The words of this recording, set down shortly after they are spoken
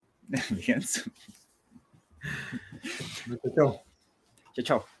Viens.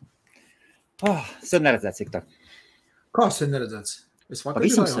 Čau. Sen neredzēts, cik tā. Kā sen neredzēts?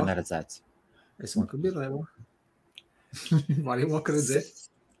 Pavisam sen neredzēts. Es vakar biju laivā. Varēju vakar redzēt.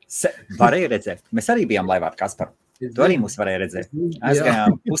 Varēju redzēt. Mēs arī bijām laivā ar Kasparu. Tu arī mūs varēja redzēt.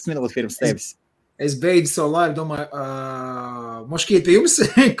 Aizgājām pusminūti pirms tevis. Es beidzu savu laivu, domāju, moškīt pie jums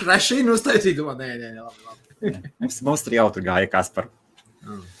crashīnu uztaisīt. Nē, labi. Mums tur jautri gāja Kasparu.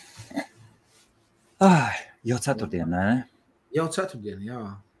 Jau ceturtdiena, nē? Jau ceturtdiena, jā.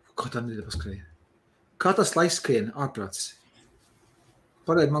 Kā tā nedēļa paskrēja? Kā tas laiks skrien ārprāts?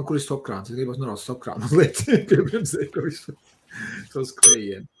 Parēd man, kur ir stopkrāns. Es gribos noraukt stopkrānu mazliet. Piebremzēt, ko visu to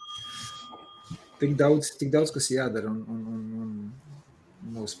skrējienu. Tik daudz, kas jādara un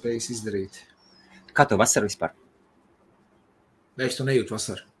nav spējas izdarīt. Kā tu vasaru vispār? Es to nejūtu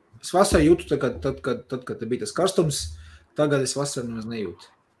vasaru. Es vasaru jūtu tad, kad bija tas karstums, tagad es vasaru nemaz nejūtu.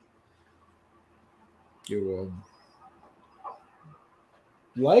 Jo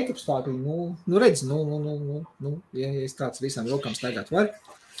laika apstākļi, redz, ja es tāds visām vilkām staigāt var,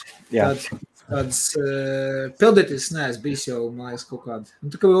 tāds peldēties neesmu bijis jau mājas kaut kādi.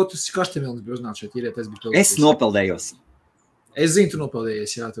 Tā kā vēl tas karstamilnis bija uznāc šeit, es biju peldēties. Es nopeldējos. Es zinu, tu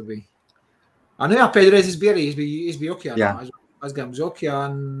nopeldējies, jā, tu biji. Pēdreiz es biju arī, es biju okeānā. Aizgājām uz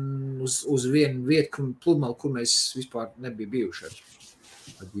okeānu, uz vienu vietu, pludmali, kur mēs vispār nebija bijuši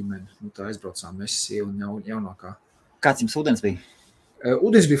ar ģimeni. Tā aizbraucām, mēs sievu un jaunākā. Kāds jums ūdens bija?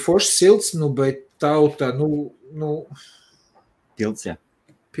 Ūdens bija foršs, silts, bet tauta, Pilns, jā.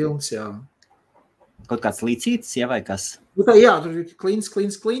 Pilns, jā. Kaut kāds līdzītis, jā, vai kas? Jā, tur ir klīns,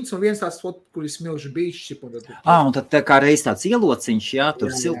 un viens tāds, kur ir smilži bišķi. Un tad kā reiz tāds ielociņš, jā, tur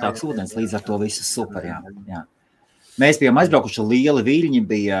siltāks ūdens, līdz ar to visu super, jā. Mēs bijām aizbraukuši, lieli viļņi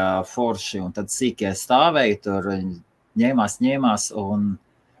bija forši, un tad sīkie stāvēja, tur ņēmās, un...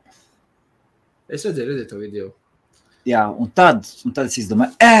 Es redzēju to video. Jā, un tad es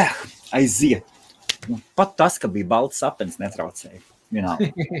izdomāju, aiziet. Un pat tas, ka bija balts sapens, netraucēja.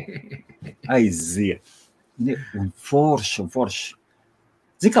 Aiziet. Un forši.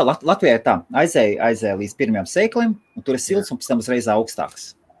 Zini kā, Latvijā ir tā, aizēja līdz pirmajam sēklim, un tur ir silts, un pēc tam uzreiz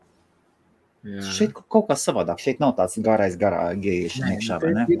augstāks. Jā. Šeit kaut kā savādāk, šeit nav tāds gājieši iekšā,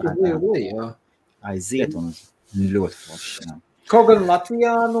 vai ne? Aiziet un ļoti forši, jā. Kaut gan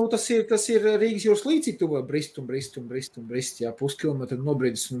Latvijā, tas ir Rīgas jūras līcī, tuvo brist, jā, puskilometru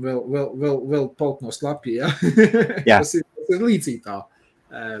nobrīdis un vēl paut no slapja, jā. Tas ir līcī tā.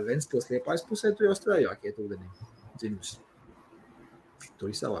 Ventspils Liepājas pusē, tu jau strājāk iet ūdenī, dziļus. Tur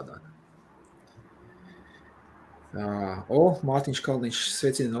ir savādāk. Mārtiņš Kalniņš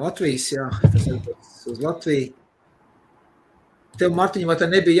sveicina no Latvijas, jā, tas ir uz Latviju. Tev, Mārtiņ, vai tā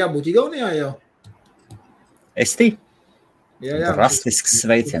nebija jābūt Igaunijā jau? Esti? Jā. Drastisks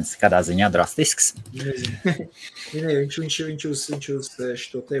sveiciens, kādā ziņā drastisks. Viņš uz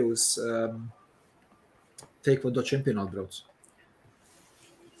šo te uz teikvodo čempionātu brauc.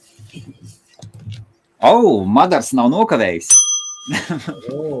 Madars nav nokavējis.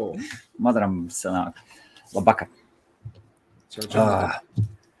 Madaram sanāk. Labvakar.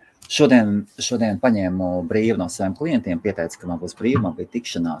 Šodien paņēmu brīvu no saviem klientiem, pieteicu, ka man būs brīva, man bija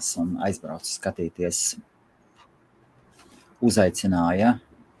tikšanās un aizbraucu skatīties. Uzaicināja.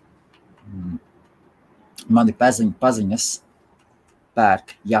 Mani paziņas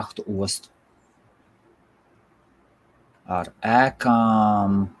pērk jahtu ostu. Ar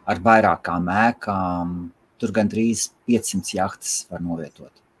ēkām, ar vairākām ēkām. Tur gandrīz 500 jahtas var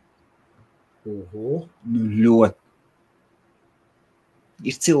novietot. Ļoti.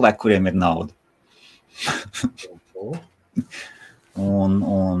 Ir cilvēki, kuriem ir nauda.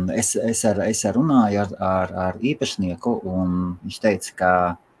 Un es runāju ar īpašnieku, un viņš teica, ka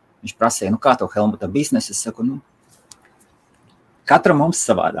viņš prasīja, kā tev Helmuta biznesa? Es saku, katram mums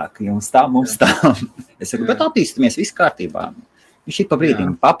savādāk, jums tā, mums tā. Es saku, bet attīstamies, viss kārtībā. Viņš ik pa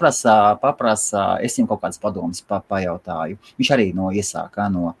brīdim paprasa, es viņam kaut kādas padomas pajautāju. Viņš arī iesākā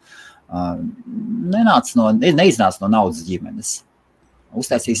neiznāca no naudas ģimenes.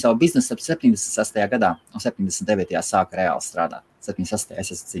 Uztaisīja savu biznesu 76. gadā, un 79. sāka reāli strādāt. 78.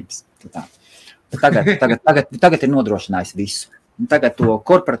 es esmu cīms. Tagad ir nodrošinājis visu. Un tagad to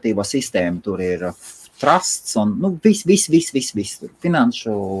korporatīvo sistēmu tur ir trusts un viss. Tur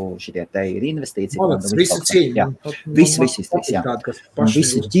finanšu šitie te ir investīcija. Visu cīņu. Viss, jā. Un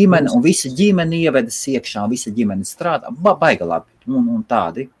visa ģimene ievedas iekšā, un visa ģimene strādā. Baiga labi. Un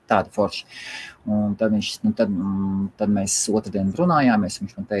tādi forši. Un tad mēs otrdien runājāmies,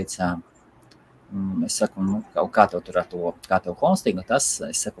 viņš man teica, Es saku, kā tev tur ar to, kā tev hostinga tas,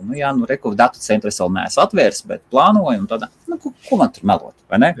 es saku, reku datu centru es vēl neesmu atvērs, bet plānoju un tādā, ko man tur melot,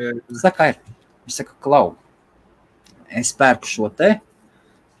 vai ne? Saka, ir. Es saku, Klau, es pērku šo te,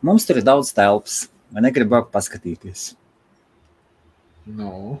 mums tur ir daudz telpas, vai negribu paskatīties?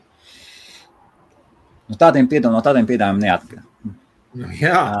 No. No tādiem piedāvājumiem neatkarīgi.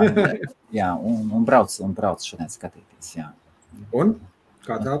 Jā. Un brauc šodien skatīties, jā. Un?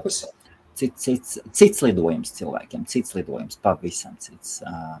 Kā tāpas? Cits lidojums cilvēkiem, cits lidojums, pavisam cits.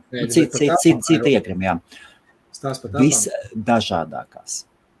 Cita iegrima, jā. Stāst par tāpām? Visdažādākās.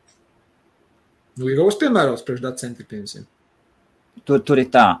 Ir uzpiemērots priekš datu centri, piemēram. Tur ir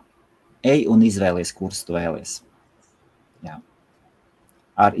tā, ej un izvēlies, kurus tu vēlies. Jā.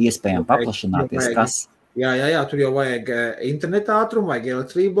 Ar iespējām paplašināties, kas... Jā, tur jau vajag interneta ātrumu, vajag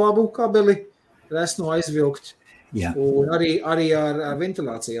elektrību abu kabeli, resno aizvilkt. Jā. Un arī ar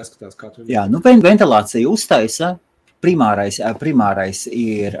ventilāciju jāskatās, kā tur. Jā, ventilācija uztaisa. Primārais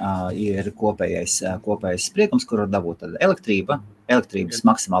ir kopējais spriegums, kur var dabūt elektrības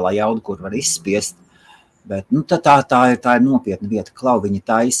maksimālā jauda, kur var izspiest. Bet tā ir nopietna vieta. Klau, viņi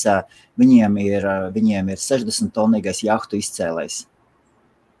taisa, viņiem ir 60 tonnīgais jahtu izcēlējs.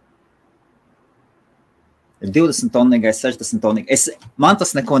 Ir 20 tonnīgais, 60 tonnīgais. Man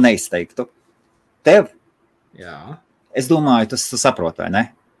tas neko neizteiktu. Tev? Jā. Es domāju, tu saproti, vai ne?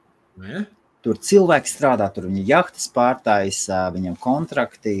 Ne? Tur cilvēki strādā, tur viņi jahtas pārtaisa, viņam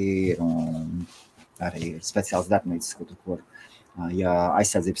kontrakti ir un arī ir speciāls darbnīcas, kur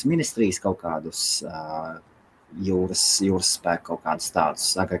aizsardzības ministrijas kaut kādus jūras spēku kaut kādus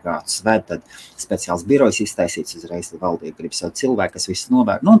tādus agregātus ved, tad speciāls birojs iztaisīts uzreiz, tad valdība grib savu cilvēku, kas visu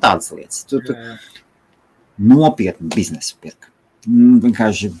novērt. Tādas lietas. Tur nopietni biznesu pirka.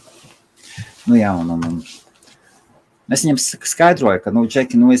 Vienkārši, es viņam skaidroju, ka,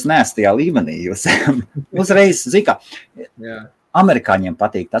 Džeki, es neesmu tajā līmenī, jūs uzreiz, zikā, amerikāņiem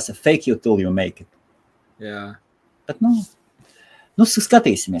patīk, tas ir fake you till you make it. Jā. Bet,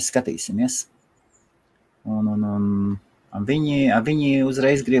 skatīsimies. Un viņi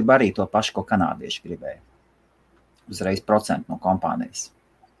uzreiz grib arī to pašu, ko kanādieši gribēja. Uzreiz procentu no kompānijas.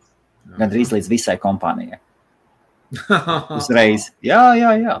 Gandrīz līdz visai kompānijai. Uzreiz.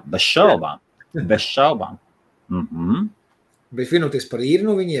 Jā, bez šaubām. Bet vienoties par īri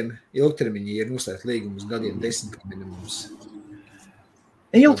no viņiem, ilgtermiņa ir noslēgt līgumus gadiem 10 minimums.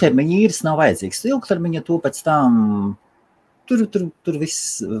 Ilgtermiņa īres nav vajadzīgs. Ilgtermiņa to pēc tam, tur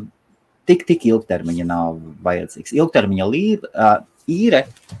viss, tik ilgtermiņa nav vajadzīgs. Ilgtermiņa īre,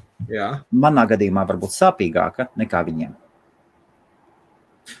 manā gadījumā varbūt sāpīgāka nekā viņiem.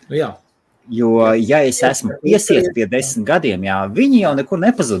 Jā. Jo, ja es esmu piesiets pie 10 gadiem, viņi jau nekur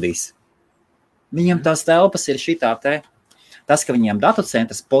nepazudīs. Viņam tās telpas ir šitā te. Tas, ka viņiem datu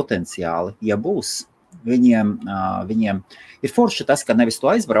centrs potenciāli, ja būs, viņiem ir forši tas, ka nevis to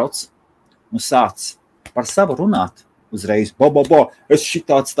aizbrauc un sāc par savu runāt uzreiz. Es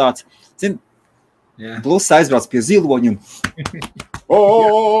šitāds tāds. Zin, plus aizbrauc pie ziloņu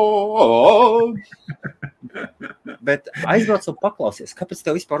un bet aizbrauc un paklausies, kāpēc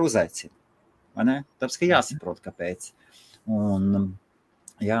tev vispār uzaicina? Vai ne? Tāpēc, ka jāsaprot, kāpēc. Un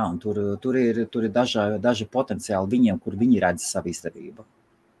tur ir daži potenciāli viņiem, kur viņi redz savu izdevību.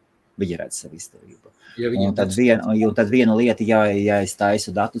 Un tad viena lieta, ja es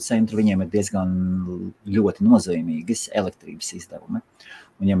taisu datu centru, viņiem ir diezgan ļoti nozīmīgas elektrības izdevumi.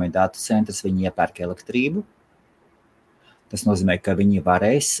 Un ja ir datu centrs, viņi iepērk elektrību. Tas nozīmē, ka viņi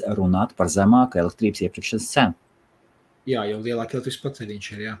varēs runāt par zemāku elektrības iepirkšanas cenu. Jā, jau lielāk elektrības patēriņš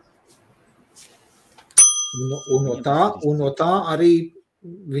ir, jā. Un no tā arī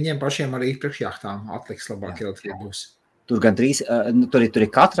viņiem pašiem arī priekšjahtām atliks labāk elektrības. Tur gandrīz, tur ir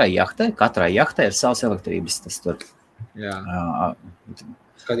katrai jahtai ir savs elektrības, tas tur. Jā.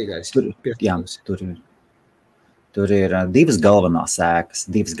 Skatīgais. Tur ir divas galvenās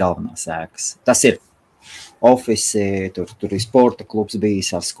ēkas. Tas ir ofisi, tur ir sporta klubs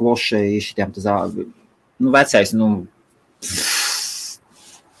bijis ar skvoši, šitiem vecais, un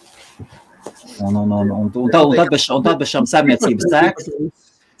tad bez šām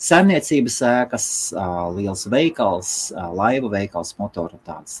saimniecības ēkas, liels veikals, laivu veikals, motora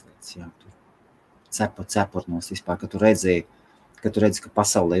tādas lietas. Jā, tur cepurnos vispār, ka tu redzi, ka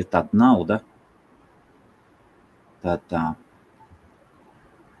pasaulē ir tāda nauda.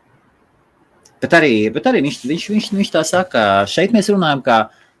 Bet arī viņš tā saka, šeit mēs runājam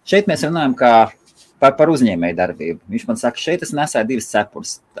kā par uzņēmēju darbību. Viņš man saka, šeit es nesāju 2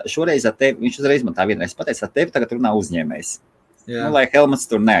 cepures. Šoreiz ar tevi, viņš uzreiz man tā vienreiz pateica, ar tevi tagad runā uzņēmējs. Lai Helmuts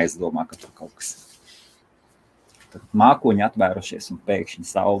tur neaizdomā, ka tur kaut kas. Tad mākoņi atvērušies un pēkšņi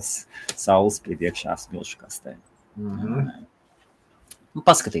saules priekšā smilšu kastē.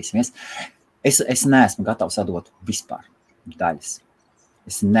 Paskatīsimies. Es neesmu gatavs atdot vispār daļas.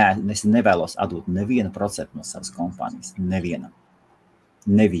 Es nevēlos atdot nevienu procentu no savas kompānijas. Nevienam.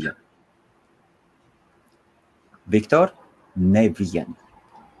 Viktor, nevienu.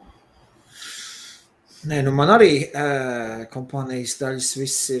 Nē, man arī kompānijas daļas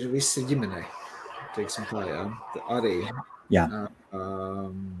viss ir ģimenei. Teiksim tā, jā. Arī. Jā.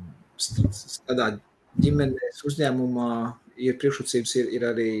 Tādā ģimenes uzņēmumā ir priekšrocības, ir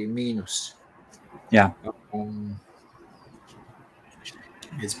arī mīnus. Jā.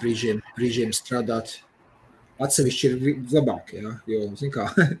 Pēc brīžiem strādāt atsevišķi ir labāk, jā. Jo, zin kā,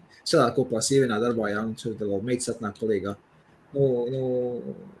 strādāt kopā sievienā darbā, jā, un tur vēl meitas atnāk palīgā.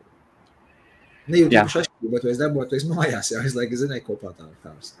 Nejūt īpaši atšķirību, bet tu esi darbā, tu esi mājās, jā, es laikam zināju kopā tā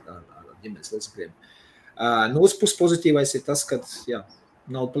ģimenes locekļiem. No otras puses pozitīvais ir tas, ka, jā,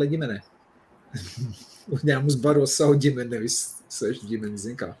 nauda paliek ģimenē. Uzņēmums baros savu ģimeni, nevis svešu ģimeni,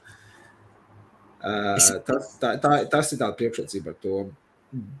 zin kā. Tas ir tāda priekšrocība ar to.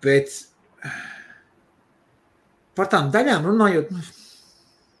 Bet par tām daļām runājot,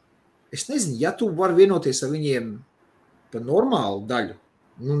 es nezinu, ja tu vari vienoties ar viņiem par normālu daļu,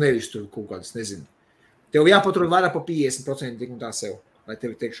 nevis tur kaut kādas, nezinu. Tev jāpatur vairāk pa 50% tik un tā sev, lai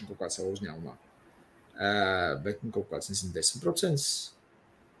tevi teikšana kaut kādā savu uzņēmumā. Bet kaut kāds, nezinu, 10%.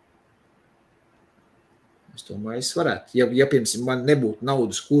 Es domāju, es varētu. Ja piemēram, man nebūtu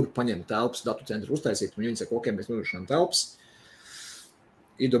naudas, kur paņemt telpas, datu centru uztaisīt, un viņi saka, ok, mēs nodrošinām telpas,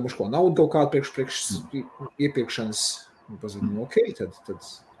 iedomāšu ko naudu kaut kādu priekš iepirkšanas, un pazīm, ok, tad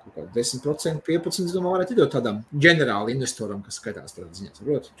kaut kādu 10%, 15%, es domāju, varētu iedot tādām ģenerāli investoram, kas skatās tādā ziņā.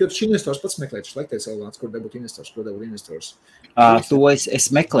 Jo taču investors pats meklē, laiktais salvāns, kur dabūt investors. To es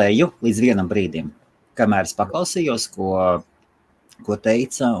meklēju līdz vienam brīdim, kamēr es paklausījos, ko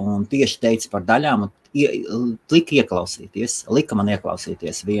teica, un tieši teica par daļām, un lika man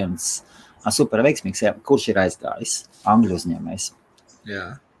ieklausīties viens super veiksmīgs, kurš ir aizgājis, angļu uzņēmējs.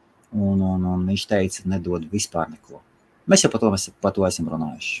 Jā. Un viņš teica, nedod vispār neko. Mēs jau par to esam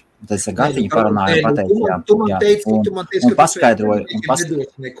runājuši. Tad es ar Gatiņu parunāju, pateicu, un paskaidroju, un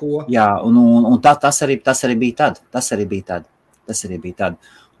tas arī bija tad.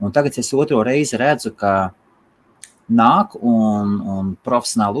 Un tagad es otro reizi redzu, ka nāk un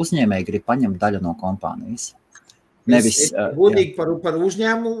profesionāli uzņēmēji grib paņemt daļu no kompānijas. Nevis, godīgi par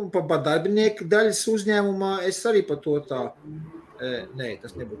uzņēmumu, par darbinieku daļas uzņēmumā, es arī par to tā, nē,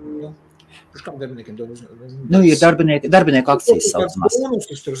 tas nebūtu. Kurš kam darbiniekiem dod uzņēmumu? Ir darbinieku akcijas saucamās.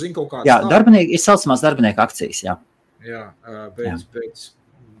 Bonus, tur zin kaut kāds. Jā, ir saucamās darbinieku akcijas, jā. Jā,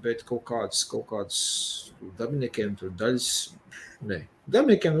 bet kaut kāds darbiniekiem tur daļas, nē.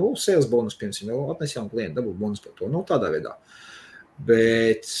 Darbiniekiem, sales bonus, piemēram, atnes jaunu klientu, dabūt bonus par to, tādā veidā.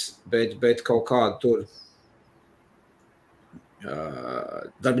 Bet kaut kādu tur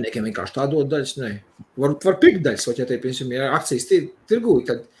darbiniekiem vienkārši tā dod daļas, nē. Var pirkt daļas, vai ja te, piemēram, ja akcijas tirgūji,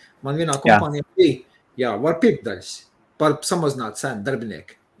 tad man vienā kompānijā bija, jā, var pirkt daļas par samazināt cenu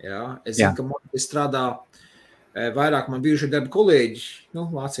darbinieki. Jā, es zinu, ka man strādā vairāk man bijuši darba kolēģi,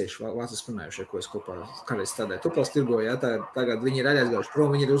 vācieši runājušie, ko es kopā kādreiz strādāju. Tupās tirgoju, jā, tagad viņi ir aizgājuši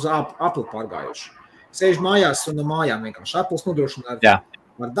prom, viņi ir uz Apple pārgājuši. Sēž mājās un no mājām vienkārši Apples nodrošina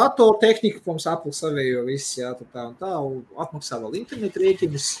ar datoru tehniku, mums Apple savējo viss, jā, tā un tā, un atmaksā vēl internetu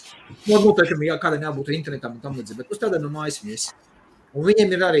rēķinus. Noteikti, kādam jābūt internetam un tam līdzīgi, bet uz tādā no mājas viesi. Un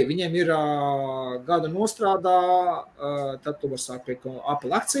viņiem ir gada nostrādā, tad tu var sākt pēc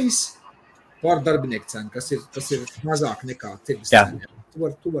Apple akcijas par darbinieku cenu, kas ir mazāk nekā tirgus cena.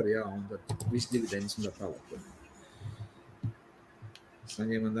 Tu var, jā, un tad visi dividendus un tā tālāk.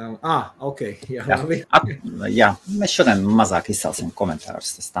 Saņēma ok, jā. Jā, mēs šodien mazāk izcelsim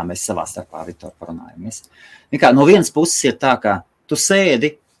komentārus, tā mēs savā starpā Viktoru parunājamies. No vienas puses ir tā, ka tu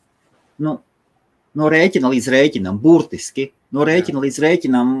sēdi, no rēķina līdz rēķinam, burtiski, no rēķina līdz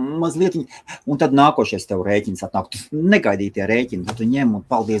rēķinam mazliet, un tad nākošais tev rēķins atnāk. Tu negaidīji tie rēķini, tad tu ņem un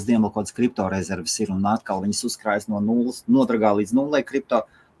paldies Dievam, kādas kriptorezerves ir, un atkal viņas uzkrājas no nulles, nodragā līdz nullei kripto,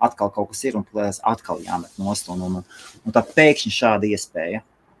 atkal kaut kas ir, un atkal jāmet nost, un tā pēkšņi šāda iespēja.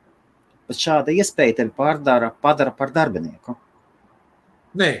 Bet šāda iespēja tevi padara par darbinieku.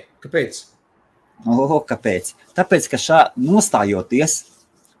 Nē, kāpēc? Kāpēc? Tāpēc, ka nostājoties,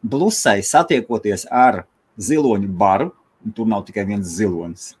 blusai satiekoties ar ziloņu baru, un tur nav tikai viens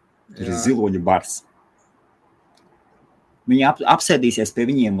zilonis, tur ir ziloņu bars. Viņi apsēdīsies pie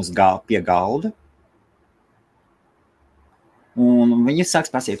viņiem pie galda, un viņi sāks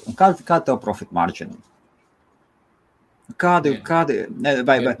prasīt, un kāda tev profit margin? kāda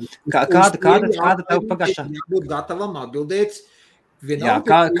tev pagājušā? Jābūt gatavam atbildēt. Jā,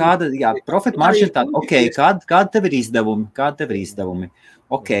 kāda profita margina tāda, kāda tev ir izdevumi?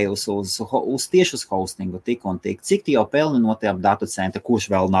 Tieši uz hostingu tik un tik. Cik tu jau pelni no tiem datu centra, kurš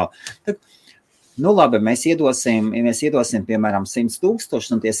vēl nav? Tad, labi, mēs iedosim, piemēram,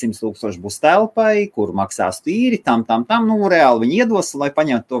 100,000, un tie 100,000 būs telpai, kur maksās tīri, tam, reāli viņi iedos, lai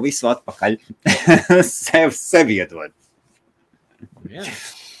paņemtu to visu atpakaļ. sev iedod. Jā.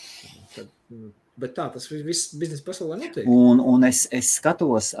 Bet tā, tas viss biznesa pasaulē notiek. Un es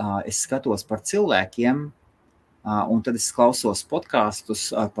skatos par cilvēkiem, un tad es klausos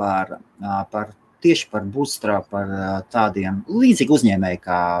podkastus tieši par bootstrap, par tādiem līdzīgi uzņēmēji,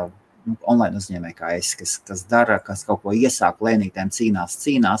 kā online uzņēmēji, kā es, kas dara, kas kaut ko iesāk, lēnītēm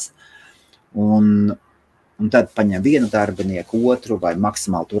cīnās, un tad paņem vienu darbinieku, otru vai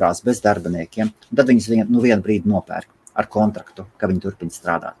maksimāli turās bez darbiniekiem, un tad viņus vienu brīdi nopērk ar kontraktu, ka viņi turpina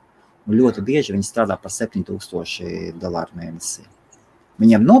strādāt. Un ļoti bieži viņi strādā par $7,000 mēnesī.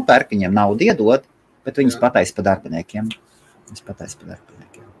 Viņiem nopērk, viņiem naudu iedod, bet viņus pataisa par darbiniekiem.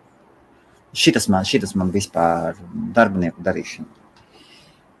 Šitas man vispār darbinieku darīšana.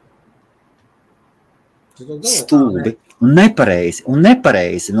 Stulbi. Un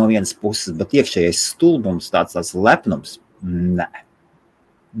nepareizi no vienas puses, bet iekšējais stulbums, tāds lepnums.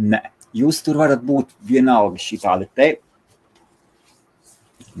 Nē. Jūs tur varat būt vienalga šitādi te.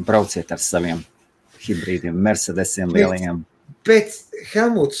 Brauciet ar saviem hibrīdiem, Mercedesiem lielajiem. Bet,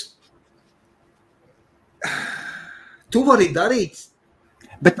 Helmuts, tu vari darīt.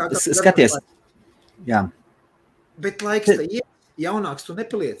 Bet skaties, jā. Bet laiks tā jaunāks tu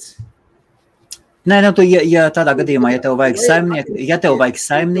nepaliec. Nē, tu, ja tādā gadījumā, ja tev vajag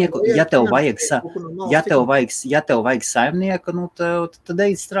saimnieku, tad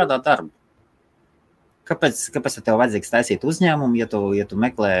ej strādāt darbu. Kāpēc tev vajadzīgs taisīt uzņēmumu, ja tu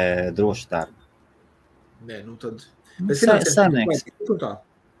meklē drošu darbu? Nē, tad... Saimnieks.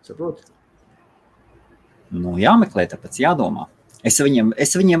 Saproti? Jāmeklē, tāpēc jādomā. Es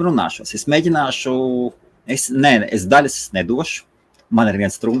viņiem runāšos. Es mēģināšu... Es daļas nedošu. Man ir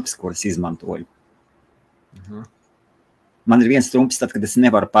viens trumps, kurus izmantoju. Man ir viens trumps, tad, kad es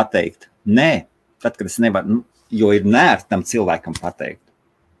nevaru pateikt. Nē, tad, kad es nevaru... Jo ir nērti tam cilvēkam pateikt.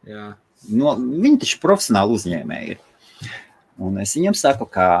 Jā. Viņi taču profesionāli uzņēmēji ir. Un es viņam saku,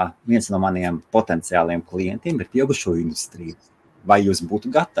 ka viens no maniem potenciāliem klientiem ir pieaugušo industrija. Vai jūs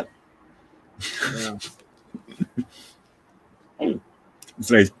būtu gatavi? Jā.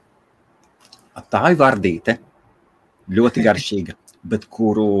 Uzreiz. Tā ir vardīte, ļoti garšīga, bet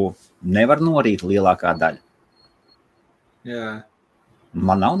kuru nevar norīt lielākā daļa. Jā.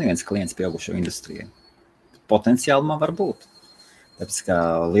 Man nav neviens klients pieaugušo industrijai. Potenciāli man var būt. Tāpēc, ka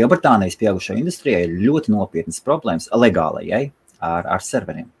Lielbritānijas pieaugušo industrijai ir ļoti nopietnas problēmas legālajai ar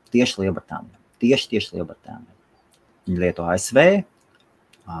serveriem. Tieši Lielbritānijā. Tieši Lielbritānijā. Viņi lieto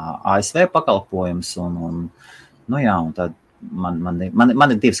ASV pakalpojumus un tad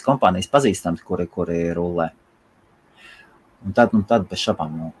man ir divas kompānijas pazīstams, kuri rullē. Un tad bez šabām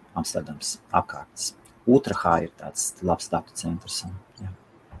no Amsterdams apkārtnes. Utrahā ir tāds labs datu centrs. Jā.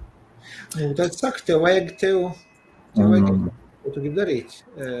 Tad saka, tev vajag ko tu gribi darīt?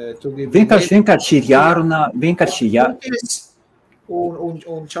 Vienkārši ir jārunā,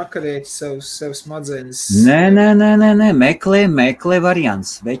 Un čakarēt sev smadzenes. Nē, meklē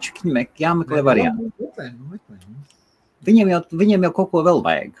variants. Večukiņi jāmeklē variants. Viņiem jau kaut ko vēl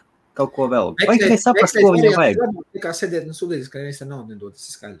vajag. Vai tikai saprast, ko viņam vajag? Kā sēdēt un sūdīties, ka neviens nav nedod, tas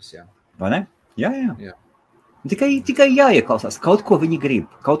ir skaidrs, jā. Vai ne? Jā. Tikai jāieklausās. Kaut ko viņi grib.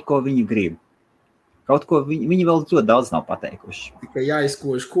 Viņi vēl ļoti daudz nav pateikuši. Tikai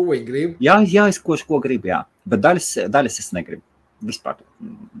jāizkož, ko viņi grib. Jāizkož, ko grib, jā. Bet daļas es negribu. Vispār.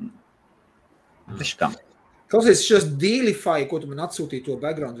 Viškām. Klausies, šis Dealify, ko tu man atsūtīji to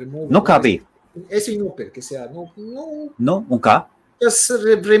background remove. Kā bija? Es viņu nopirku, jā. Un kā? Tas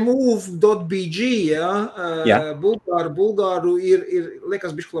remove.bg, jā. Bulgāru ir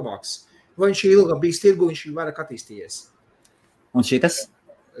liekas bišķi labāks. Vai viņš ir ilgāk bijis tirgu, viņš ir vairāk attīstījies. Un šitas?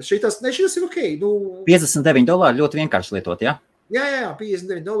 Šitas ir okei. $59 ļoti vienkārši lietot, jā? Jā,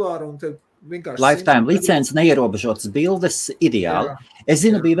 $59 un tad vienkārši... Lifetime licence, neierobežotas bildes, ideāli. Jā. Es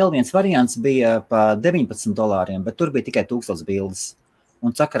zinu, bija vēl viens variants, bija pa $19, bet tur bija tikai 1000 bildes. Un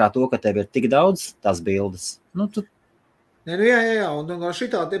sakarā to, ka tev ir tik daudz tās bildes, Jā, un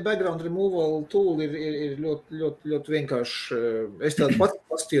šitā te background removal tool ir ļoti vienkārši. Es tādu pats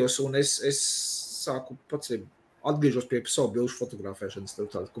pastījos, un es sāku pats atgriežos pie savu bilžu fotografēšanas,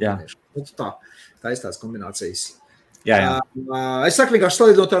 tādu kombinēšanu. Tā ir tās kombinācijas. Jā. Es saku vienkārši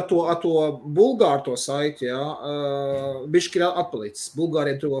salīdzinot ar to Bulgāru to saiti, jā, bišķi ir atpalicis.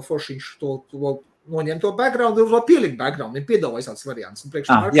 Bulgāriem to foršiņš to noņem to background, un pielikt background, viņi piedāvājas tāds variants.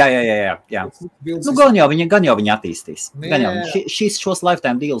 Jā. Nu, gan jau viņi attīstīs. Šos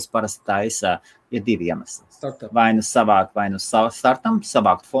lifetime deals parasti taisa ir 2 iemesli. Vai nu startam,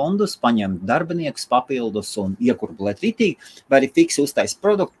 savākt fondus, paņemt darbiniekus papildus un iekurblēt ritīgi, vai arī fiksi uztais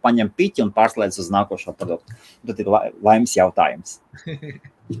produktu, paņem piķi un pārslēdz uz nākošo produktu. Tad ir laimes jautājums.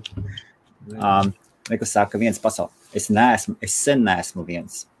 Nekas saka, viens pasauli. Es sen neesmu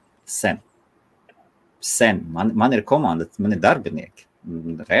viens. Sen. Man ir komanda, man ir darbinieki.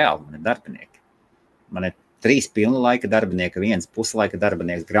 Reāli man ir darbinieki. Man ir 3 pilna laika darbinieki, 1 puslaika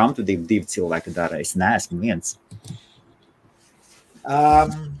darbinieks, grāmatvedību 2 cilvēki dara. Es neesmu viens.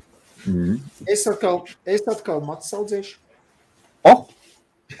 Es atkal matus audzēšu.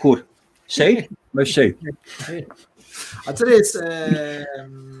 Kur? Šeit vai šeit? Atceries,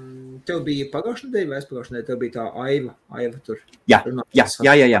 tev bija pagājušā nedēļa vai aizpagājušā nedēļa, tev bija tā Aiva tur. Jā.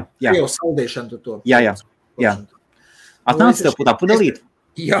 Jau saldēšana tu to. Jā. Atnāc tev tā pudelīt.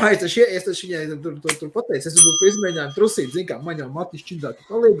 Jā, es taču viņai tur pateicu, es būtu izmēģinājumu trusīt, zin kā, man jau Matis čindā, tu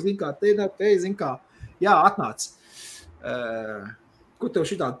paliek, zin kā, te, zin kā, jā, atnāc. Ko tev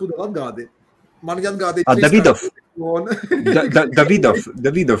šitādi pudeli atgādīja? Man atgādīja...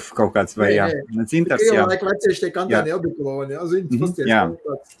 Davidov kaut kāds vai, jā. Cintars, jā. Laika vecieši tie kantāni obikuloni, jā, zin, pasties,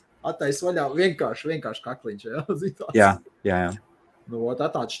 attais vaļā, vienkārši kakliņš, jā, zin tās. Jā. Nu,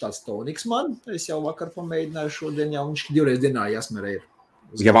 atnāc tāds toniks man, es jau vakar pamēģināju šodien, jau viņš 2 reizes dienā jāsmerē ir.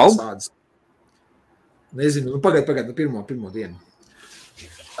 Jau aug? Nezinu, pagaid, pirmo dienu.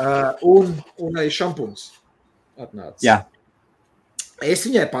 Un arī šampuns atnāca. Jā. Es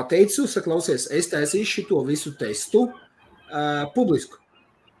viņai pateicu, saklausies, es taisīšu šito visu testu publisku.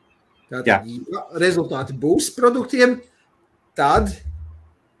 Tātad, ja rezultāti būs produktiem, tad...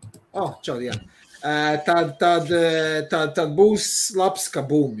 čau, jā. Tad būs labs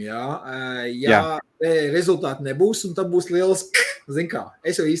kabum, jā. Ja rezultāti nebūs, un tad būs liels, zin kā,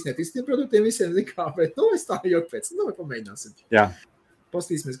 es jau īsti neticinu produktiem visiem, zin kā, bet, es tā jau pēc, pamēģināsim. Jā.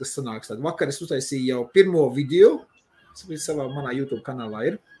 Pastīsimies, kas sanāks. Tad vakar es uztaisīju jau pirmo video, savā manā YouTube kanālā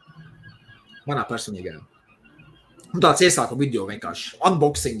ir, manā personīgajā. Un tāds iesākuma video vienkārši,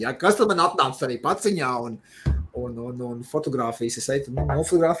 unboxing, jā, kas tad man atnāca arī paciņā, un fotogrāfijas, es eju,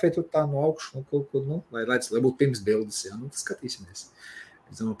 nofotogrāfēju tur tā no augšu, lai būtu pirms bildes, jā, tad skatīsimies.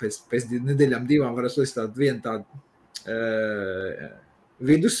 Es domāju, pēc nedēļām 2 varas uzstāt vienu tādu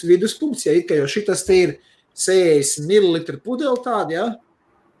viduspunkts, ja it kā jau šitas te ir 60 ml pudeli tādi, jā?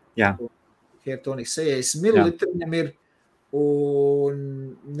 Jā. Hairtonics 60 ml viņam ir, un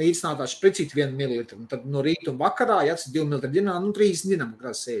nīcinātā špricīt 1 ml, un tad no rīta un vakarā, ja tas 2 ml dienā, 30 dienām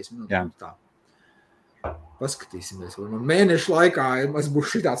krās 60 ml. Tā. Paskatīsimies, vai man mēnešu laikā es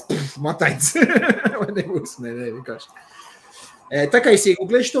būšu šitāds matains, vai nebūs, vienkārši. Tā kā es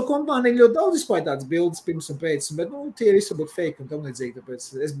iegūglēšu to kompāniju, ļoti daudz vispār tāds bildes pirms un pēc, bet, tie visi būtu fake un tam līdzīgi, tāpēc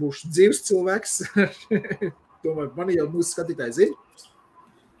es būšu dzīves cilvēks. Domāju, mani jau mūsu skatītāji zina.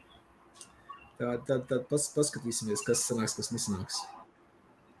 Tad paskatīsimies, kas sanāks, kas nesanāks.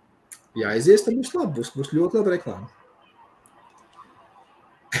 Ja aizies, tad būs labi, būs ļoti laba reklāma.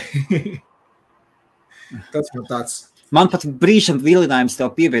 Tas man tāds. Man pat brīžam vilinājums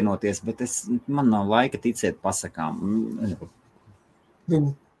tev pievienoties, bet man nav laika ticēt pasakām.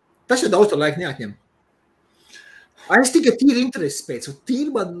 Tas jau daudz to laika neatņem. Es tikai tīri intereses pēc, un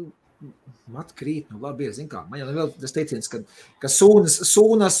tīri man krīt, labi ir, zin kā, man jau vēl tas teiciens, ka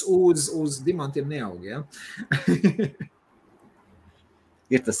sūnas uz dimantiem neaug, ja?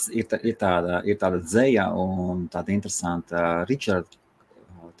 ir tāda dzeja un tāda interesanta Richard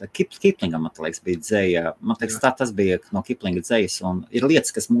Kiplingam, man liekas, bija dzeja. Man liekas, tas bija no Kiplinga dzejas, un ir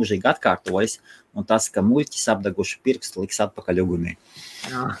lietas, kas mūžīgi atkārtojas, un tas, ka muļķis apdeguši pirkstu liks atpakaļ ugunī.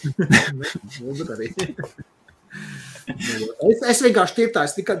 Jā, varbūt arī. Es vienkārši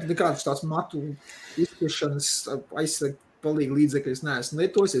tirtājos, nekādus tās matu izpiešanas aizsargt palīgi līdzekļus neesmu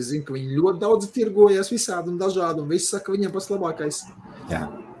lietojis. Es zinu, ka viņi ļoti daudz tirgojas visādi un dažādi, un viss saka, viņiem pats labākais. Jā.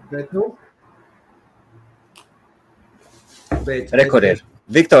 Bet, Rekur ir.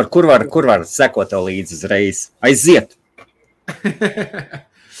 Viktor, kur var sekot tev līdzi uzreiz? Aiziet!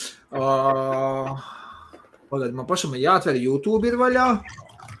 Man pašam ir jāatver YouTube ir vaļā.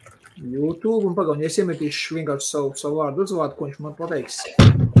 YouTube, un pagauni, es iemetīšu vienkārši savu vārdu uzvārdu, ko viņš man pateiks.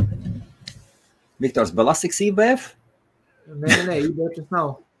 Viktors Belasiks IBF? Nē, IBF tas nav.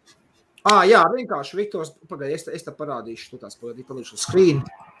 Jā, vienkārši Viktors, pagaidi, es tā parādīšu, tu tās palīdšu screen.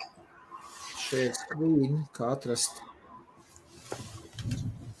 Šeit screen, kā atrast.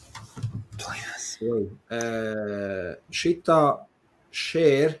 Šitā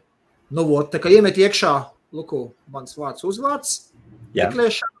share, nu, vot, tā kā iemet iekšā, luku, mans vārds uzvārds,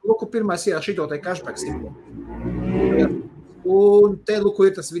 meklēšana, luku, pirmais, jā, šito te cashback simbolu. Un te, luku,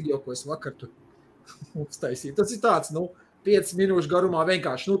 ir tas video, ko es vakar tu uztaisīju. Tas ir tāds, 5 minūšu garumā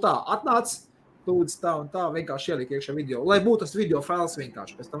vienkārši, tā, atnāc, lūdzu tā un tā, vienkārši ieliek iekšā video. Lai būtu tas video fails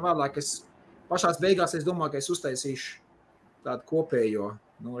vienkārši. Pēc tam vēlāk es pašās beigās, es domāju, ka es uztaisīšu tādu kopējo,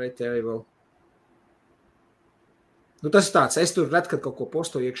 reitēju vēl. Tas ir tāds, es tur redz, kad kaut ko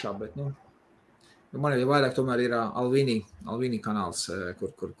postoju iekšā, bet, man ir vairāk tomēr ir Alvini kanāls,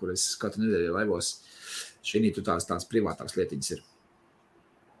 kur es katru nedēļu laivos. Šī tu tās privātās lietiņas ir.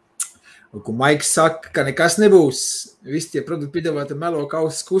 Un, ko Maiks saka, ka nekas nebūs, visi tie produkti piedāvāti melo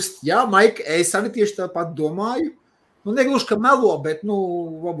kausas kust. Jā, Maik, es arī tieši tāpat domāju. Negluži, ka melo, bet,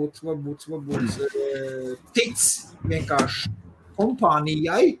 varbūt tic vienkārši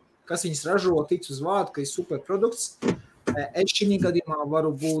kompānijai, kas viņas ražo, tic uz vārdu, ka ir superprodukts. Es šī gadījumā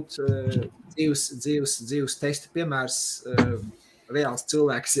varu būt dzīves testa piemērs, reāls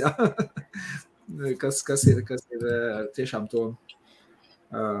cilvēks, jā. kas ir tiešām to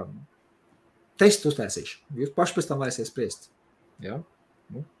testu uztaisīšu. Jūs paši pēc tam varēsiet spriest. Jā?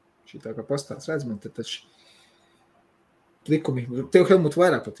 Šī tā kā pastāsts redz, man te taču plikumi. Tev, Helmutu,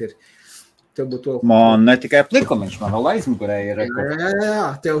 vairāk pat ir. Man ne tikai plikumiņš, man vēl aizmugurē ir. Jā,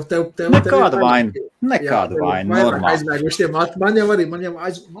 tev. Nekāda vaina, normāli. Man jau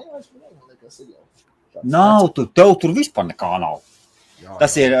aizmugurē. Nav, tev tur vispār nekā nav.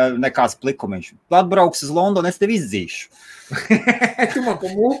 Tas ir nekāds plikumiņš. Atbrauks uz Londonu, es tev izdzīšu. Tu man pa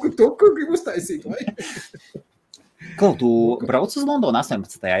mūku tuku gribu uztaisīt, vai? Klau, tu brauc uz Londonu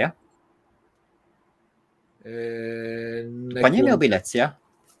 18. ja? Paņem jau biļets, ja?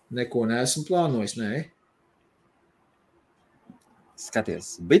 Neko neesmu plānojis, nē.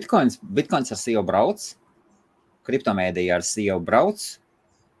 Skaties, Bitcoins ar CEO brauc, kriptomēdija ar CEO brauc,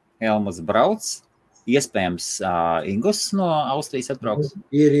 Helmuts brauc, iespējams Ingus no Austrijas atbrauks.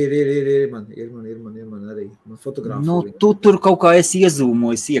 Ir man arī. Man fotogrāfi. Tu tur kaut kā esi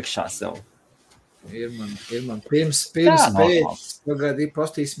iezūmojis iekšā sev. Ir man. Pirms pēc, pagaidī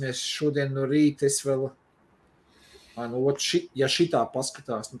pastīsimies šodien no rīta, es vēl, ja šitā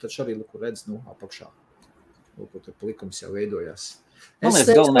paskatās, tad arī, redz, apakšā. Tur plikums jau veidojās. Man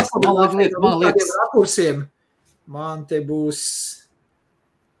liekas, rakursiem, man te būs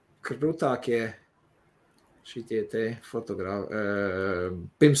krūtākie šitie te fotogrāfi,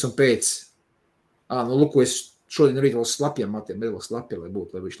 pirms un pēc. Luku, es šodien rīt vēl slapjiem matiem, vēl slapja, lai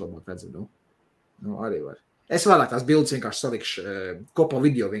būtu, lai viņš labāk redzam. Arī var. Es vēlāk tās bildes vienkārši salikšu kopā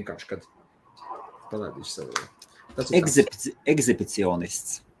video vienkārši, kad palādīšu savu.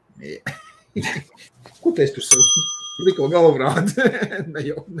 Ekzibicionists. Ko te es tur savu? Liko galvrādi? Ne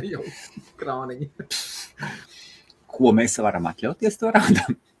jau krāniņi. Ko mēs varam atļauties to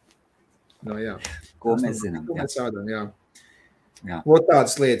rādām? Jā. Ko mēs zinām? Ko mēs rādām, jā. Ot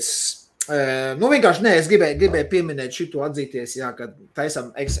tādas lietas. Vienkārši, es gribēju pieminēt šito atzīties, jā, kad taisam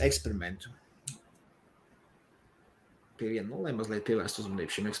eksperimentu. Pie viena, lai mazliet pievērst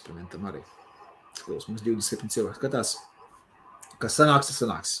uzmanību šim eksperimentam arī. Skatos, mums 27 cilvēki skatās. Kas sanāks, tas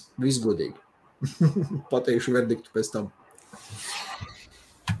sanāks. Viss godīgi. Pateikšu verdiktu pēc tam.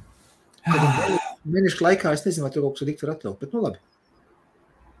 Mēnešu laikā es nezinu, vai tu kaut kas diktu var atļaut, bet labi.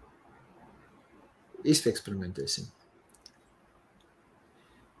 Eksperimentēsim.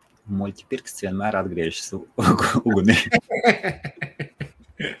 Muļķi pirksts vienmēr atgriežas ugunī.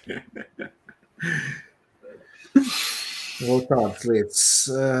 Vēl tādas lietas.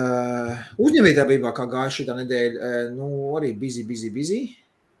 Uzņēmējdarbībā, kā gāja šitā nedēļa, arī busy.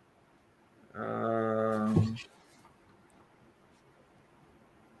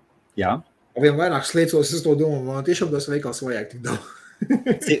 Jā. Vien vairākas lietos es to domāju, man tiešām tos veikals vajag tik daudz.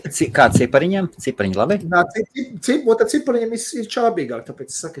 Kā cipariņiem? Cipariņi labi? Cipariņiem ir čābīgāk, tāpēc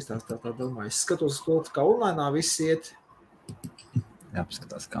es saku, es tā domāju. Es skatos uz to, kā online viss iet.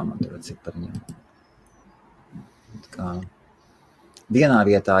 Jāpaskatās, kā man tur ar cipariņiem. Vienā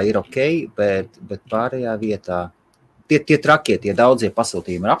vietā ir ok, bet pārējā vietā tie trakie, tie daudzie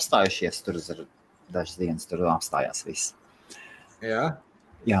pasūtījumi ir apstājušies, tur dažas dienas tur apstājās viss. Jā?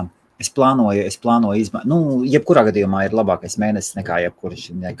 Jā. Es plānoju jebkurā gadījumā ir labākais mēnesis nekā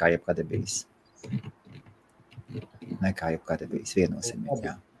jebkad ir bijis. Viennozīmīgi,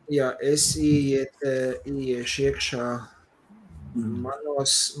 jā. Jā, es iešu iekšā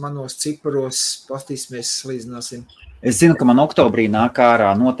manos ciparos, pastīsimies, salīdzināsim. Es zinu, ka man oktobrī nāk ārā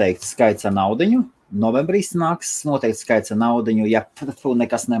noteikti skaits ar naudiņu, novembrī nāks noteikti skaits ar naudiņu, ja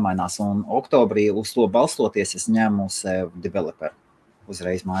nekas nemainās, un oktobrī uz to balstoties es ņemu sev developeru.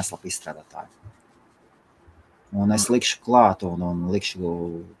 Uzreiz mājaslapu izstrādātāju. Un es likšu klāt un likšu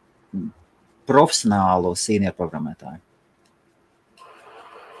profesionālu senior programmētāju.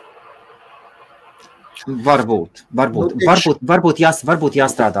 Varbūt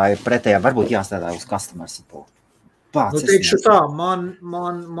jāstrādā pretējā, varbūt jāstrādā uz customer support. Teikšu tā,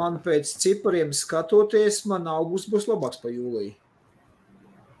 man pēc cipariem skatoties, man augusts būs labāks pa jūliju.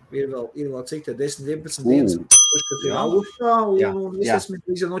 Ir vēl cik te 10-11 dienas, kas ir augustā, un es esmu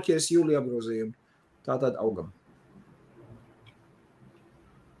līdz noķēris jūlija apgrozījumu. Tātad augam.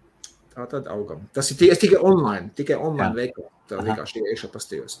 Tas ir tikai online veikala. Tā vienkārši iekšā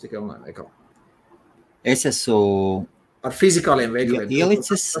pastījos, tikai online veikala. Es esmu ar fizikāliem veikaliem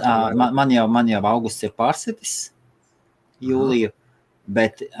ielicis, man jau augusts ir pārsitis jūliju,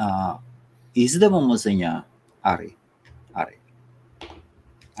 bet izdevumu ziņā arī.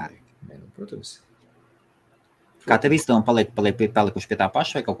 Protams. Kā tev izdevumi palikuši pie tā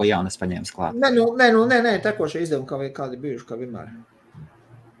paša vai kaut ko jaunu es paņēmis klāt? Nē, tekošie izdevumi kādi bijuši, kā vienmēr.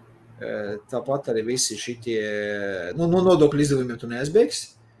 Tāpat arī visi šitie, nodokļu izdevumiem tu neaizbēgs.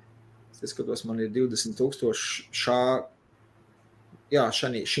 Es skatos, man ir 20,000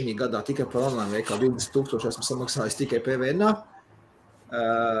 šī gadā tikai par online veikalu 20,000 esmu samaksājis tikai PVN-ā.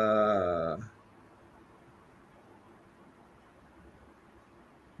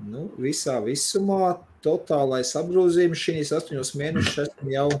 Visā visumā totālais apgrozījums šīs 8 mēnešus esmu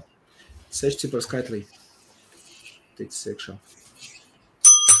jau 6 cipru skaitlī ticis iekšā.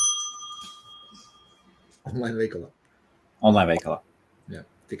 Online veikalā. Jā,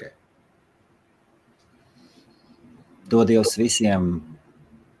 tikai. Dodies visiem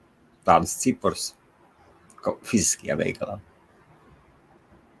tādus ciprus fiziskajā veikalā.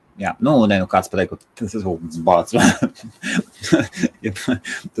 Jā, kāds pateikt, tas būs bāds.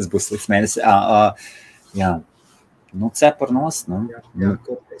 Tas būs slikts mēnesis. Jā, cepur nost. Jā,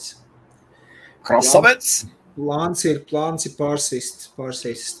 kopējs. Krasavets. Plāns ir pārsist,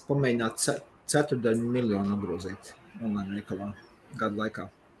 pamēģināt ceturtdaļu miljonu apgrozīt online veikalā gadu laikā.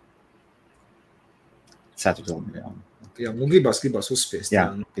 Ceturtdaļu miljonu. Jā, gribās uzspiest. Jā,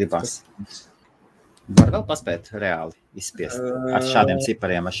 gribās. Var vēl paspēt reāli izspiest ar šādiem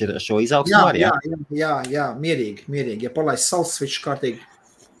cipariem, ar šo izaugsmu var, jā, mierīgi. Ja palaist salt switch kārtīgi,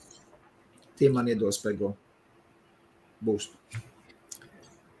 tie man iedos pēgo. Būs.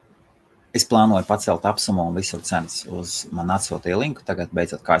 Es plānoju pacelt apsumu un visur cenas uz man atsūtīja linku, tagad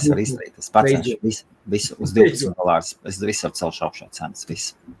beidzot kā es varu izdarīt. Es pacelšu visu uz $12. Es visur celšu augšā cenas,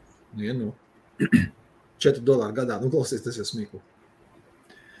 visu. $4 gadā, klausies, tas jau smieku.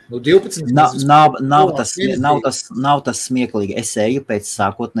 12. Nav tas smieklīgi. Es eju pēc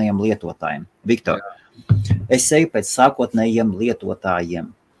sākotnējiem lietotājiem. Viktoru, es eju pēc sākotnējiem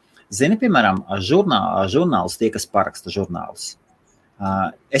lietotājiem. Zini, piemēram, žurnālus, tie, kas paraksta žurnālus.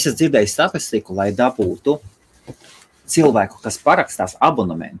 Es esmu dzirdējis statistiku, lai dabūtu cilvēku, kas parakstās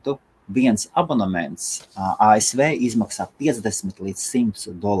abonementu. Viens abonements ASV izmaksā $50 līdz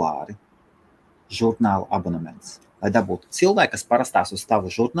 $100 žurnāla abonements. Lai dabūtu cilvēku, kas parastās uz tavu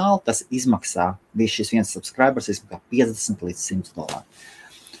žurnālu, tas izmaksā, šis viens subscribers izmaksā $50 līdz $100.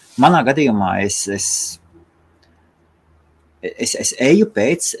 Manā gadījumā es eju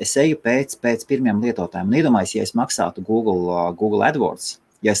pēc pirmiem lietotājiem. Nedomājies, ja es maksātu Google AdWords,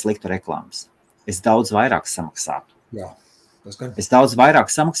 ja es liktu reklāmas. Es daudz vairāk samaksātu. Jā, tas gan. Es daudz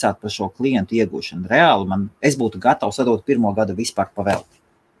vairāk samaksātu par šo klientu iegūšanu. Reāli es būtu gatavs atdot pirmo gadu vispār pavelti,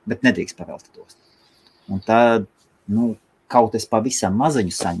 bet nedrīkst pavelti tos. Un tad kaut es pavisam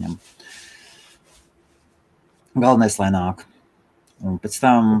maziņu saņemu. Galvenais, lai nāk. Un pēc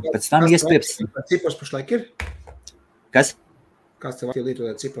tam iespējams... Cipars pašlaik ir? Kas? Kāds tev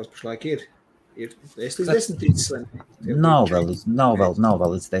lietotājs cipars pašlaik ir? Es līdz 10 ticis, vai ne? Nav vēl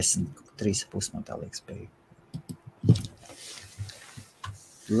līdz 10, 3,5 man tā liekas pēja.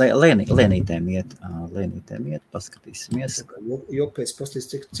 Lēnītēm iet, paskatīsimies. Jo pēc pastīs,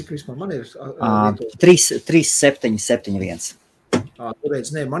 cik vispār man ir? 3,771. Toreiz,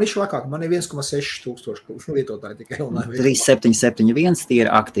 man ir švakāk, man ir 1,6 tūkstoši lietotāji tikai. 3,771 tie ir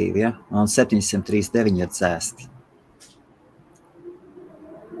aktīvi, ja? Un 739 ir dzēsti.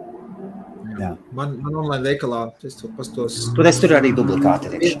 Jā. Man online veikalā, es to pastos... Tur arī duplikāti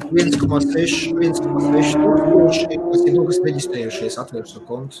ir. 1,6 tūkstoši, kas reģistrējušies, atvērš no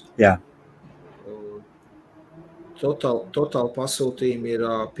kontus. Jā. Totāli pasūtījumi ir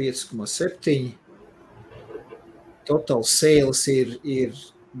 5,7. Total sales ir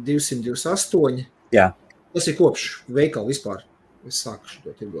 228. Jā. Tas ir kopš veikala vispār. Es sāku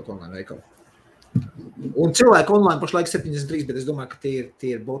šo tirgot online veikalu. Un cilvēki online pašlaik 73, bet es domāju, ka tie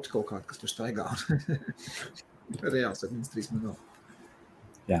ir boti kaut kādi, kas tur staigā. Reāli 73 man nav.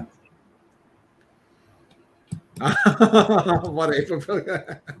 Jā. Varēja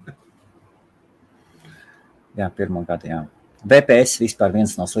Jā, pirmo gadu, jā. VPS vispār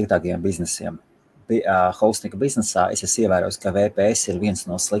viens no sliktākajiem biznesiem. Hostinga biznesā es esmu ievērojis, ka VPS ir viens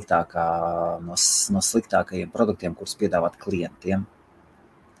no sliktākajiem produktiem, kurus piedāvāt klientiem.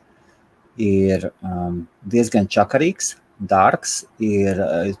 Ir diezgan čakarīgs, dārgs, ir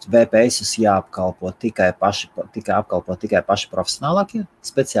VPS jāapkalpo tikai paši profesionālākie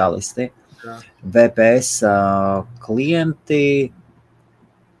speciālisti. VPS klienti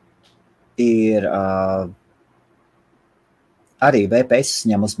ir arī VPS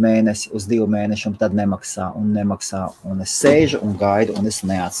ņem uz mēnesi, uz 2 mēneši, un tad nemaksā, un es sēžu un gaidu, un es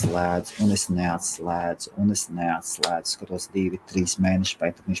neatslēdzu, skatos 2-3 mēneši,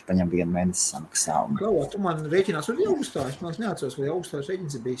 pēc tad viņš paņem 1 mēnesi samaksā. Klau, tu man rēķinās arī augustā, es neatceros, vai augustā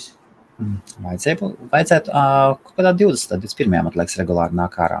rēķins ir bijis. Vajadzētu, kādā 21. man liekas, regulāri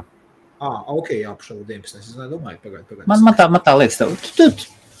nāk ārā. Ok, jā, pašau 11. Es nedomāju, pagaid. Man tā liekas,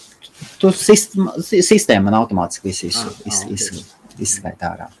 tu sistēma man automātiski visu izskaita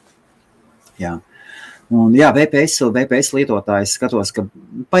ārā. Jā. Un jā, VPS lietotājs skatos, ka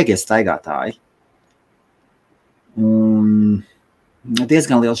baigie staigātāji. Un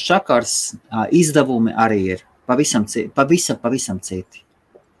diezgan liels čakars, izdevumi arī ir pavisam citi.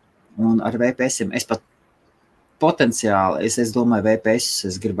 Un ar VPS-iem es pat potenciāli, es domāju, VPS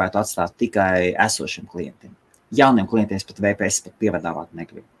es gribētu atstāt tikai esošiem klientiem. Jauniem klientiem es pat VPS pat pievadāvāt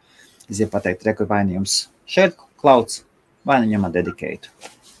negribu. Es jau pateikt, vai nu jums share clouds, vai nu ņemā dedicate.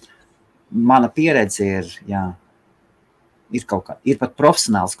 Mana pieredze ir, jā, ir kaut kā. Ir pat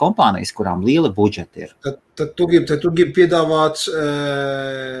profesionāls kompānijas, kurām liela budžeta ir. Tad tu gribi piedāvāt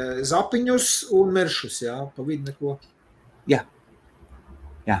zapiņus un meršus, jā? Pa vidu neko? Jā.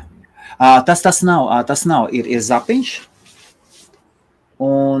 Tas nav, ir zapiņš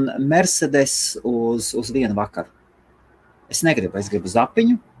un Mercedes uz vienu vakaru. Es gribu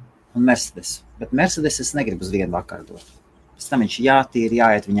zapiņu un Mercedes, bet Mercedes es negribu uz vienu vakaru dot. Pēc tam viņš jātīri,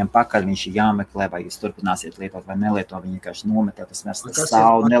 jāiet viņam pakaļ, viņš ir jāmeklē, vai jūs turpināsiet lietot vai nelietot, viņi vienkārši nometē, tas Mercedes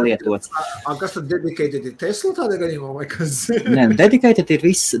stāv nelietots. Kas tad dedicated ir Tesla tādā gadījumā vai kas? Nē, dedicated ir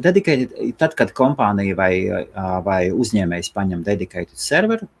viss, tad, kad kompānija vai uzņēmējs paņem dedicated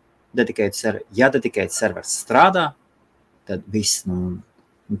serveru, ja dedicated servers strādā, tad viss,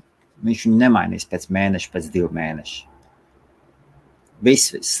 viņš viņu nemainīs pēc mēneša, pēc 2 mēneši.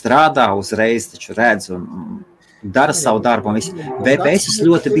 Viss strādā uzreiz, taču redz un dara savu darbu. VPS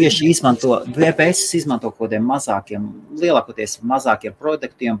ļoti bieži izmanto kaut kādiem lielākoties mazākiem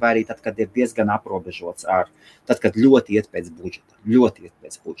produktiem, vai arī tad, kad ir diezgan aprobežots tad, kad ļoti iet pēc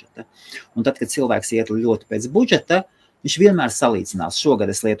budžeta. Un tad, kad cilvēks iet ļoti pēc budžeta, viņš vienmēr salīdzinās.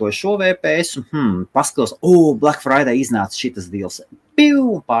 Šogad es lietoju šo VPS, paskatos, Black Friday iznāca šitas deals,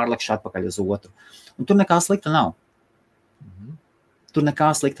 pārlekšu atpakaļ uz otru. Un tur nekā slikta nav.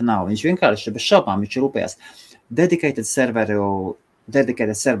 Viņš vienkārši bez šaubām viņš ir rūpējās. Dedicated serveru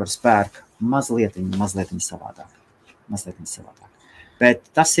spērk mazliet savādāk.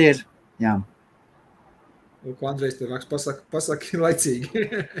 Bet tas ir, jā. Ko Andrejs te raksts pasaki laicīgi.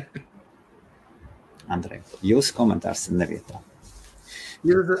 Andrej, jūsu komentārs ir nevietā.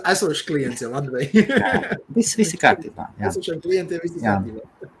 Ir esošs klients jau, Andrej. Viss ir kārtībā. Esošiem klientiem viss ir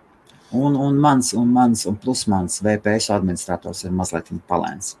kārtībā. Un plus mans VPS administrators ir mazliet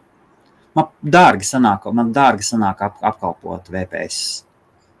palēns. Man dārgi sanāk apkalpot VPS.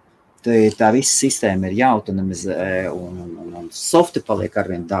 Tā visa sistēma ir jāautonomizē un softi paliek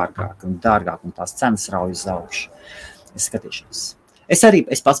arvien dārgāk, un tās cenas rauj uz augšu. Es skatīšos.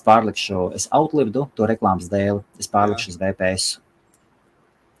 Es pats pārlikšu, es outlivdu to reklāmas dēli, es pārlikšu uz VPS.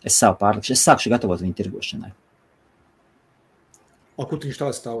 Es sākšu gatavot viņu tirgošanai. Kur viņš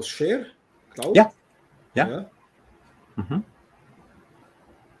tāds stāv uz share? Cloud? Jā.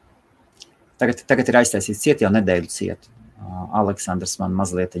 Tagad ir aiztaisīts ciet, jau nedēļu ciet. Aleksandrs man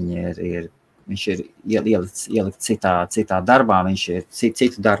mazliet viņš ir ielikt citā darbā, viņš ir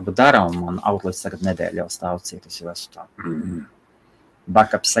citu darbu dara, un man outlets tagad nedēļu jau stāv ciet. Es jau esmu tā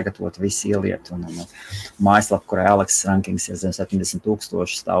backups sagatavot, visi ieliet, un mājaslapa, kurai Aleks rankings ir zem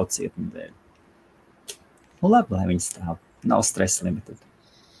 70,000 stāv ciet nedēļu. Labi, lai viņi stāv. Nav stresa limited.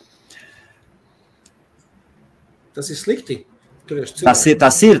 Tas ir slikti. Tas ir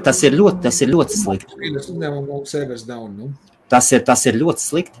ļoti slikti. Tas ir ļoti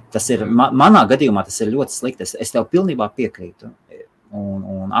slikti. Manā gadījumā tas ir ļoti slikti. Es tev pilnībā piekrītu.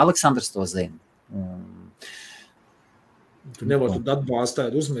 Un Aleksandrs to zina. Tu nevari datbāzi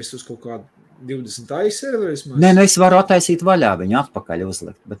tādu uzmest uz kaut kādu 20 serveris? Nē, es varu attaisīt vaļā viņu atpakaļ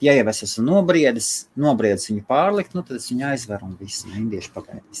uzlikt. Bet ja jau es esmu nobriedis viņu pārlikt, tad es viņu aizveru un viss. Indieši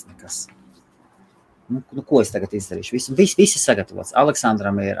pagaidīs nekas. Ko es tagad izdarīšu? Viss ir sagatavots.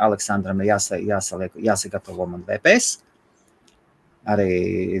 Aleksandram ir jāsagatavo man VPS.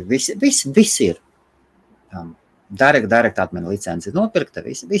 Arī viss ir. Direct admin licenci ir nopirkta,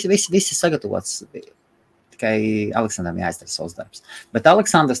 viss ir sagatavots. Tikai Aleksandram jāizdara savs darbs. Bet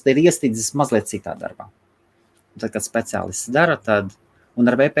Aleksandrs ir iestidzis mazliet citā darbā. Tad, kad speciālists dara, tad, un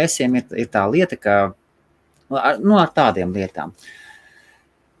ar VPS-iem ir tā lieta, ka, ar tādiem lietām.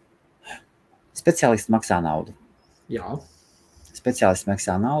 Speciālisti maksā naudu. Jā. Speciālisti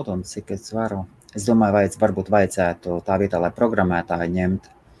maksā naudu, un cik es varu, es domāju, varbūt vajadzētu tā vietā, lai programmētāji ņemt.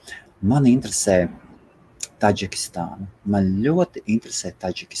 Man interesē Tadžikistānu. Man ļoti interesē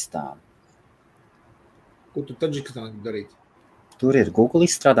Tadžikistānu. Ko tu Tadžikistānu darīt? Tur ir Google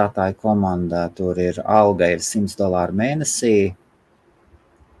izstrādātāja komanda, tur ir alga ir $100 mēnesī.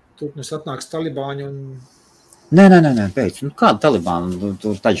 Tur mēs atnāks talibāņi un... Nē, beidz. Kāda Talibāna?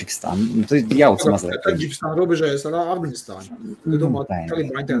 Tur Tadžikistāna. Tu jauc mazliet. Tadžikistāna robežējas ar Afganistānu. Tu domā,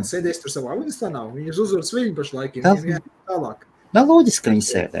 talibāņi tādā sēdēs tur savā Afganistānā, un viņus uzvaras viņi pašu laikiem, viņiem jāiet tālāk. Loģiski, ka viņi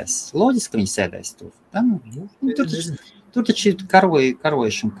sēdēs tur. Tur taču ir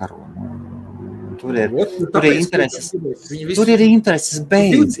karojuši un karo. Tur ir intereses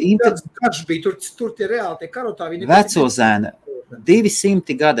beidz. Karš bija, tur tie reāli tie karotāji. Veco zēna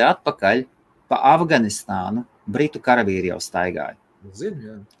 200 gadi atpakaļ pa Afganistānu Britu karavīri jau staigāja. Zinu,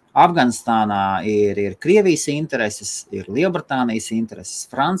 jā. Afganistānā ir Krievijas intereses, ir Lielbritānijas intereses,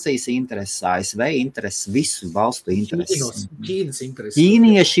 Francijas intereses, ASV intereses, visu valstu intereses. Ķīnas intereses.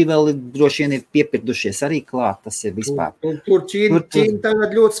 Ķīnieši vēl droši vien ir piepirdušies arī klāt, tas ir vispār. Tur Ķīna tagad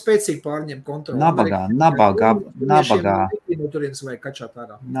ļoti spēcīgi pārņem kontroli.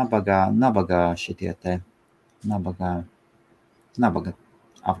 Nabagā šitie te, nabaga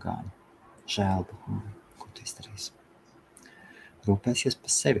Afgāni. Žēl, ko tu izdarīsi? Rūpēsies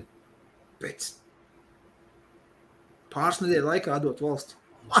par sevi. Pēc pāris nedēļu laikā atdot valsti.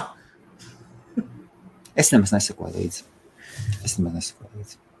 Es nemaz nesakoju līdzi.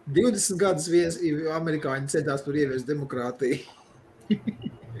 20 gadus amerikāņi centās tur ieviest demokrātiju.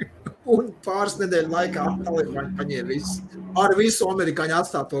 Un pāris nedēļu laikā talibāņi paņēma visu. Ar visu amerikāņu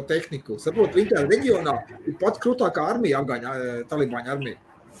atstāto tehniku. Saprot, viņi tā reģionā ir pat krūtākā armija, talibāņu armija.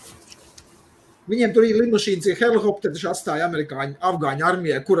 Viņiem tur ir limušīnas, ir helikopteri, taču atstāja afgāņu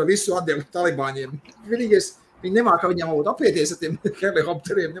armijai, kura visu atdeva talibāņiem. Viņi nemāka viņam apieties ar tiem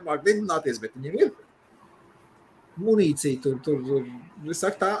helikopteriem, nemāka lidināties, bet viņiem ir munīcija tur. Es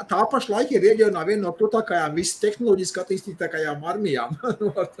saku, tā paša laika ir reģionā viena no krūtākajām, viss tehnoloģiski attīstītākajām armijām.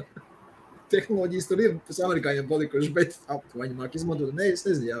 Tehnoloģijas tur ir, tas amerikāņiem palikuši, bet viņi māk izmantot. Nē, es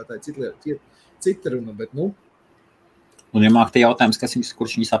nezinu, jā, tā ir cita runa, bet nu. Un ja māk te jautājums,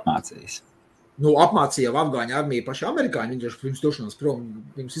 kurš viņus apmācījis? Apmācīja afgāņu armiju paši amerikāņi, viņš pirms došanās prom,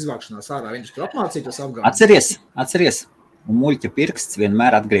 pirms izvākšanās ārā, viņš tur apmācīja tos afgāņus. Atceries, un muļķa pirksts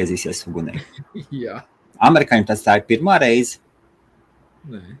vienmēr atgriezīsies ugunī. Jā. Amerikāņi tas tā ir pirmā reize.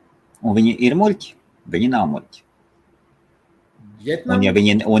 Nē. Un viņi ir muļķi, viņi nav muļķi. Un ja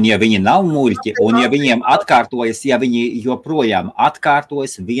viņi nav muļķi, un ja viņiem atkārtojas, ja viņi joprojām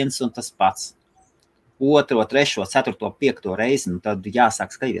atkārtojas viens un tas pats, 2., 3., 4., 5. reizi, tad jāsāk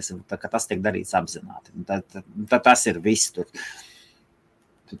skatīties, ka tas tiek darīts apzināti. Tad tas ir viss tur.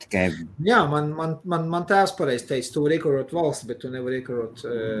 Tikai... Jā, man tēvs pareizi teica, tu vari iekarot valsti, bet tu nevar iekarot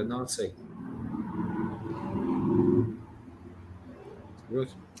nāciju.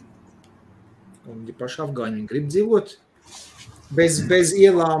 Un ja paši afgāņi grib dzīvot bez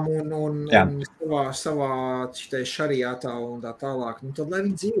ielām un savā šariātā un tā tālāk, tad lai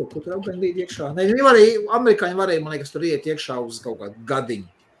viņi dzīvo, ko tur afgāņi iet iekšā. Amerikāņi varēja, man liekas, tur iet iekšā uz kaut kādu gadiņu.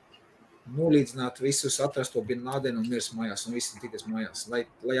 Nolīdzināt visus, atrast to Bin Lādenu un mirs mājās un visi tikas mājās, lai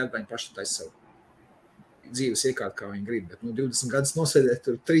afgāņi paši taisa savu dzīves iekārt, kā viņi grib. Bet 20 gadus nosēdēt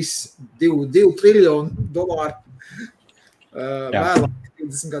tur $2 triljonu vēlāk,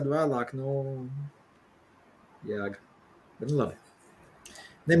 20 gadu vēlāk, jāga. Bet labi.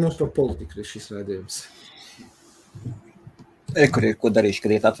 Ne mums par politiku ir šis raidījums. Kur ir, ko darīšu,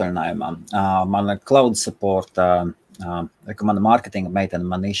 kad iet atvaļinājumā. Mana cloud support, mana marketinga meitene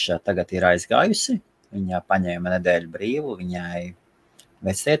Maniša tagad ir aizgājusi. Viņa paņēma nedēļu brīvu, viņai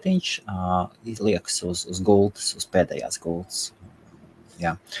vecētiņš liekas uz gultas, uz pēdējās gultas.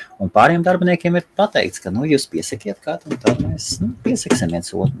 Jā. Un pāriem darbiniekiem ir pateikts, ka jūs piesakiet kādu, un tad mēs piesaksim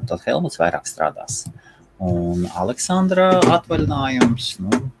viens otru, un tad Helmuts vairāk strādās. Un Aleksandra atvaļinājums,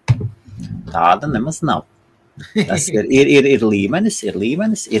 tāda nemaz nav. Tas ir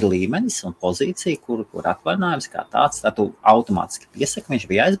līmenis un pozīcija, kur atvaļinājums kā tāds, tad tu automātiski piesaki, viņš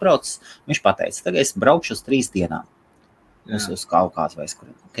bija aizbraucis, viņš pateica, tagad es braukšu uz 3 dienām. Uz Kaukāzu vai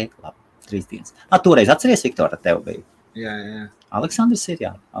kuriem. Okay, labi. 3 dienas. Toreiz atceries, Viktor, ar tev bija? Jā. Aleksandrs ir,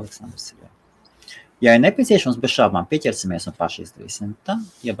 jā. Ja ir nepieciešams, bez šābām pieķersimies un paši izdarīsim. Tā,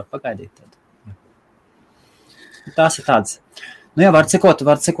 ja var pagaidīt tad. Tās ir tādas. Nu jā, var sekot,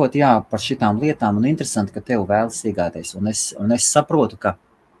 jā, par šitām lietām, un interesanti, ka tev vēlas iegādāties, un es saprotu, ka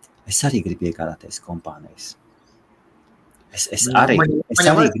es arī gribu iegādāties kompānijas. Es arī gribu.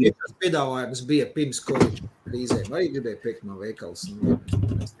 Tas piedāvājums bija pirms Covid krīzēm, vai gribēju pirkt no veikals? Nu,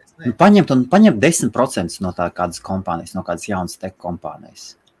 paņemt 10% no tā kādas kompānijas, no kādas jaunas tech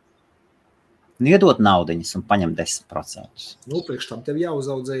kompānijas. Iedot naudiņas un paņemt 10%. Nu, priekš tam tev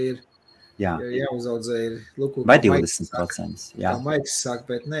jāuzaudzē ir. Jā. Jāuzaudzē ir. Luku, vai 20%. Jā. Kā Maiks saka,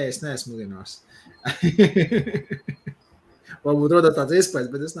 bet nē, es neesmu lidinās. Varbūt rodot tāds iespējas,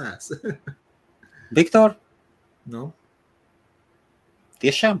 bet es neesmu. Viktor? Nu?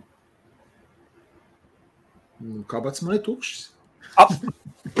 Tiešām? Kāpēc man ir tukšs?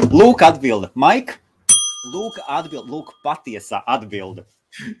 Lūk atbilde. Maik? Lūk patiesā atbilde.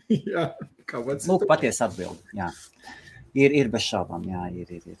 Jā, kāpēc? Lūk patiesā atbilde, jā. Ir bez šaubām, jā, ir.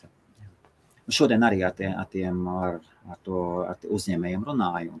 Šodien arī ar uzņēmējiem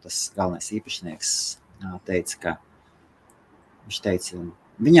runāju, un tas galvenais īpašnieks teica, ka viņš teica,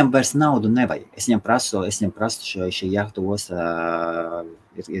 viņam vairs naudu nevajag. Es viņam prasu šī jahtu osta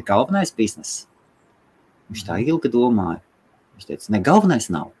ir galvenais bizness. Viņš tā ilgi domāja. Viņš teica, ne, galvenais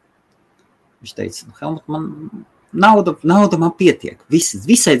nav. Viņš teica, Helmut, man nauda man pietiek.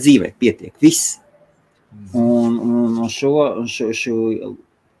 Visai dzīvē pietiek, viss. Un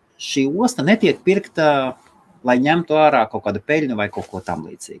šī osta netiek pirkta, lai ņemtu ārā kaut kādu peļņu vai kaut ko tam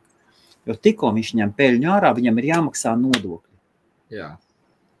līdzīgu. Jo tikko viņš ņem peļņu ārā, viņam ir jāmaksā nodokļi. Jā.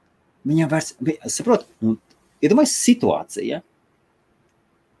 Viņam vairs, saprot, iedomājies situācija.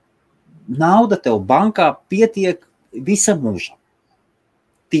 Nauda tev bankā pietiek visa mūža.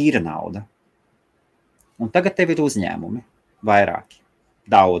 Tīra nauda. Un tagad tev ir uzņēmumi. Vairāki.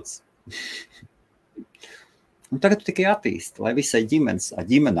 Daudz. Un tagad tu tikai attīsti, lai visai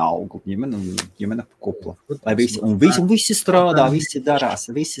ģimene augu, ģimene kupla. Lai visi strādā, visi darās,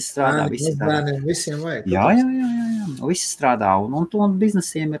 visi strādā. Visiem vajag. Jā. Visi strādā. Un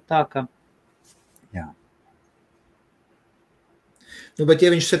biznesiem ir tā, ka... Jā. Nu, bet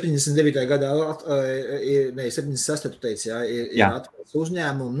ja viņš 79. gadā, 76. tu teici, ir atpēc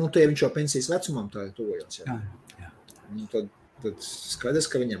uzņēmumu, nu, tad ja viņš jau pensijas vecumam tā ir tuvojās. Jā. Nu, tad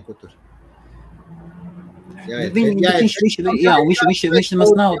skaidrs, ka viņam ko tur... Viņš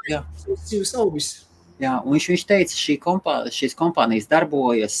nemaz nav. Jā, un viņš teica, šīs kompānijas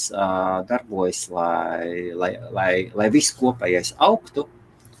darbojas, lai viss kopējais augtu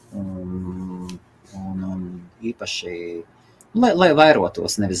un īpaši, lai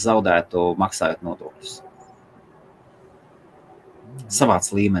vairotos, nevis zaudētu maksājot nodokļus. Savāds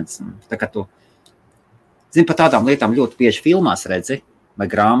līmenis. Tā kā tu, par tādām lietām ļoti bieži filmās redzi, vai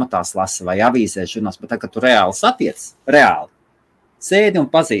grāmatās lasa, vai avīzēs žurnās, bet tā, ka tu reāli satiec, sēdi un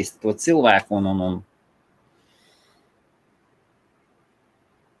pazīsti to cilvēku un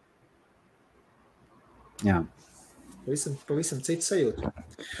jā. Pavisam cits sajūta.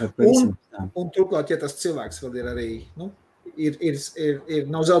 Un turklāt, ja tas cilvēks vēl ir arī, nu, ir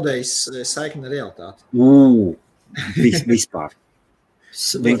nav zaudējis saikni ar realitāti. Vispār.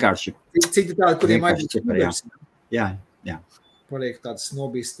 Vienkārši. Citi tādi, kuriem aizsaka. Jā. Paliek tāds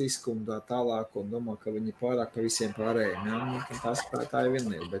nobīstisks un tā tālāk, un domā, ka viņi pārāk par visiem pārējiem. Ja? Tā ir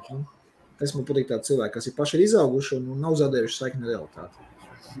vienība, bet tas man patīk tādi cilvēki, kas ir paši izauguši un nav zaudējuši saikni realitāti.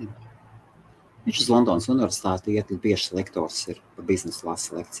 Viņš uz Londonas universitāti iet bieži lektors ir par biznesa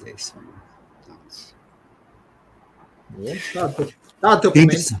lasa lekcijas.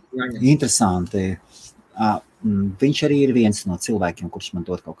 Interesanti. Viņš arī ir viens no cilvēkiem, kurš man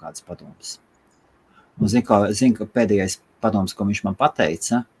dod kaut kādas padomas. Zinu, ka pēdējais padoms, ko viņš man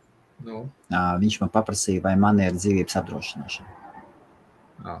pateica, viņš man paprasīja, vai man ir dzīvības apdrošināšana.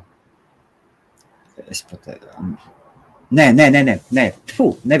 Es pat... Nē.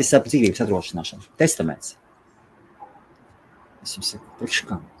 Nevis dzīvības apdrošināšana. Testaments. Es jums saku, priekš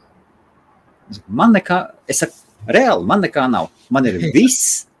kā? Man nekā, es saku, reāli, man nekā nav. Man ir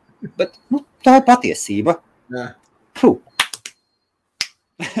viss, bet tā ir patiesība. Jā.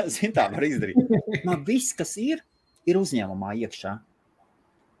 Zin, tā var izdarīt. Man viss, kas ir uzņēmumā iekšā.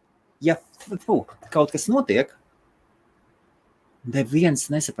 Ja kaut kas notiek, neviens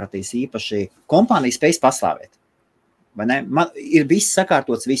nesapratīs īpaši. Kompānija spējas paslāvēt. Vai ne? Man ir viss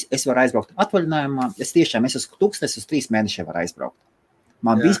sakārtots, es varu aizbraukt atvaļinājumā. Es esmu tūkstnes uz 3 mēnešiem varu aizbraukt.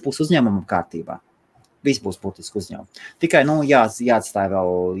 Man viss būs uzņēmumam kārtībā. Viss būs būtiski uzņēmumi. Tikai, jāatstāja vēl...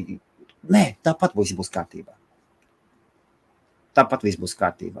 Nē, tāpat viss būs kārtībā. Tāpat viss būs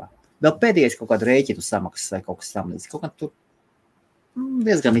kārtībā. vēl pēdējais kaut kādu rēķinu samaksas vai kaut kas tam līdz. Kaut kā tur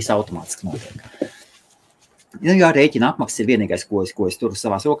diezgan viss automātiski notiek. Jā, rēķina apmaksas ir vienīgais, ko es turu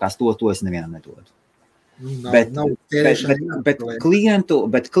savās rokās, to es nevienam nedodu. Bet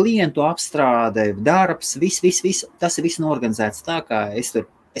klientu apstrāde, darbs, viss, tas ir viss norganizēts tā, kā es tur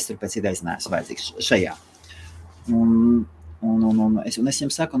pēc idejas neesmu vajadzīgs šajā. Un es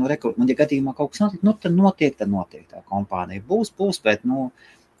jums saku, ja gadījumā kaut kas notiek, tad notiek tā kompānija. Būs, bet,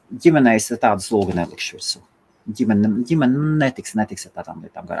 ģimenei es tādu slogu nelikšu virsū. Ģimene netiks ar tādām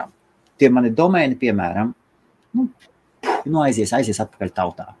lietām garām. Tie mani domēni, piemēram, aizies atpakaļ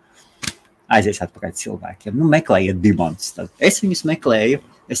tautā. Aizies atpakaļ cilvēkiem. Meklējiet dimantus. Tad es viņus meklēju,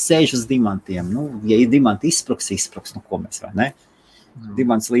 es sēžu uz dimantiem. Ja ir dimanti izspruks, ko mēs, vai ne?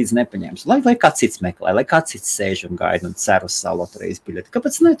 Dimants līdz nepaņēms. Lai kāds cits meklē, lai kāds cits sēž un gaida un cer uz savu loterijas biļeti.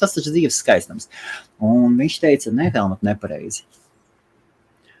 Kāpēc ne? Tas taču dzīves skaistams. Un viņš teica, Helmut, nepareizi.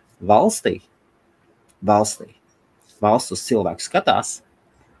 Valsts uz cilvēku skatās,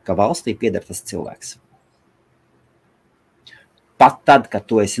 ka valstī pieder tas cilvēks. Pat tad, kad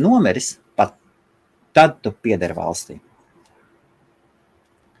tu esi nomiris, tad tu pieder valstī.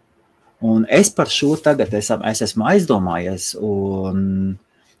 Un es par šo tagad es esmu aizdomājies un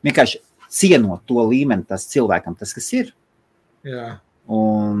vienkārši cienot to līmeni tas cilvēkam, tas, kas ir. Jā.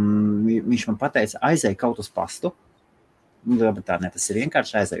 Un viņš man pateica, aizēj kaut uz pastu. Tas ir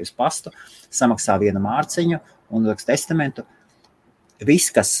vienkārši aizēj uz pastu, samaksā vienu mārciņu un rakst testamentu.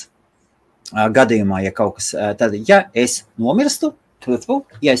 Viss, kas gadījumā, ja kaut kas, tad, ja es nomirstu,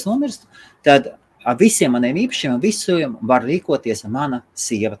 tad visiem maniem īpašiem un visiem var rīkoties mana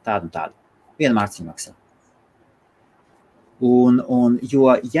sieva tāda un tāda. Viena mārciņa maksā.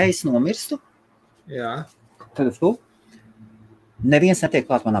 Jo, ja es nomirstu, tad neviens netiek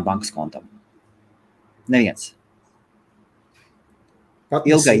klāt manā bankas kontam. Neviens.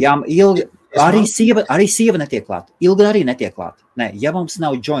 Arī sieva netiek klāt. Ilga arī netiek klāt. Nē, ja mums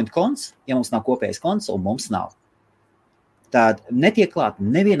nav joint konts, ja mums nav kopējais konts, un mums nav, tad netiek klāt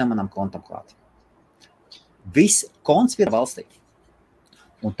nevienam manam kontam klāt. Viss konts ir valstī.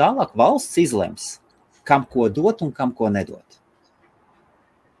 Un tālāk valsts izlems, kam ko dot un kam ko nedot.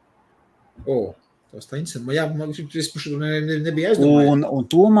 Tas tā interesanti. Jā, es pašu nebija aizdomājies.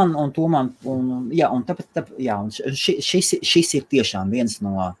 Un šis ir tiešām viens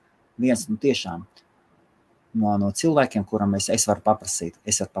no cilvēkiem, kuram es varu paprasīt.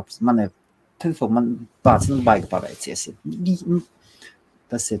 Man pats baigi paveicies.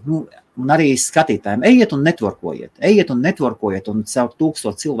 Tas ir, un arī skatītājiem, ejiet un networkojiet, un caur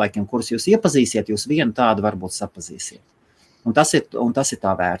 1000 cilvēkiem, kurus jūs iepazīsiet, jūs vienu tādu varbūt sapazīsiet. Un tas ir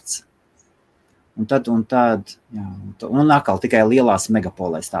tā vērts. Un atkal tikai lielās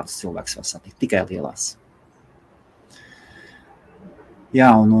megapolēs tādus cilvēkus var satikt, tikai lielās.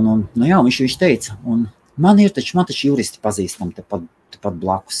 Jā, viņš teica, un man taču juristi pazīstami tepat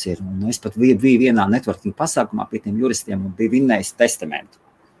blakus ir, un es pat biju vienā networking pasākumā pie tiem juristiem un biju vinnējis testamentu.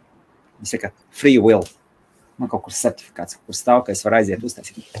 Viņš saka, free will. Man kaut kur certifikāts, kur stāv, ka es varu aiziet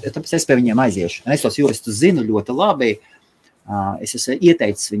uztaisīt. Tāpēc es pie viņiem aiziešu. Un es tos juristus zinu ļoti labi. Es esmu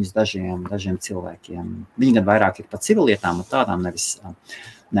ieteicis viņus dažiem cilvēkiem. Viņi gan vairāk ir par civillietām un tādām nevis.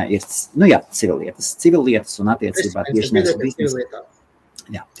 Civillietas un attiecībā tieši nevis biznesa.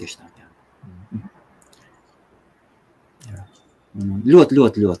 Jā, tieši tā. Ļoti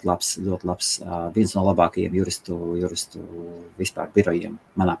labs, viens no labākajiem juristu vispār birojiem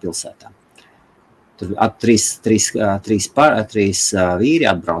manā pilsētā. Tur trīs vīri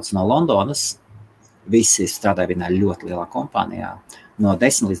atbrauc no Londonas, visi strādāja vienā ļoti lielā kompānijā. No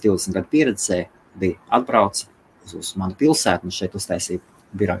 10 līdz 20 gadu pieredzē bija atbrauc uz manu pilsētu un šeit uztaisīja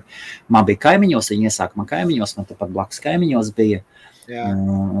biroju. Man bija kaimiņos, viņi iesāka man kaimiņos, man tepat blakus kaimiņos bija,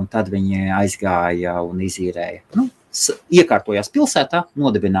 un tad viņi aizgāja un izīrēja. Iekārtojās pilsētā,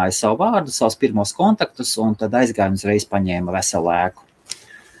 nodibināja savu vārdu, savus pirmos kontaktus, un tad aizgāja un uzreiz paņēma veselu ēku.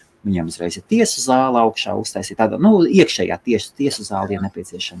 Viņam uzreiz ir tiesu zāle augšā, uztaisīja tādu, iekšējā tiesu zāle ir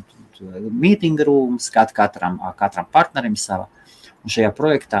nepieciešama meeting rooms, katram partnerim sava. Un šajā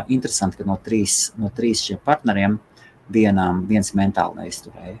projektā interesanti, ka no trīs šiem partneriem viens mentāli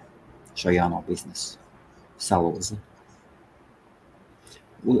neizturēja šo jauno biznesu. Salūza.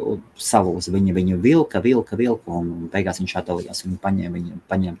 Viņu vilka, un beigās viņš atdalījās. Viņu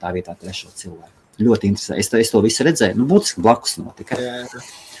paņēma tā vietā trešo cilvēku. Ļoti interesanti. Es to visu redzēju. Būtiski blakus notika.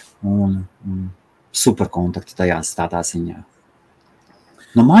 Un super kontakti tādā ziņā.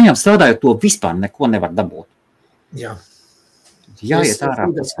 No mājām strādājot, to vispār neko nevar dabūt. Jā. Jāiet ārā.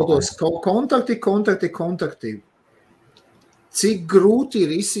 Kontakti. Cik grūti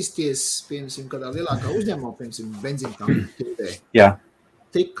ir izsisties, piemēram, kādā lielākā uzņēmumā, piemēram, benzīntankā? Jā.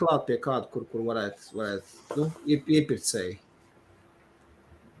 tik klāt pie kāda, kur varētu iepircēji.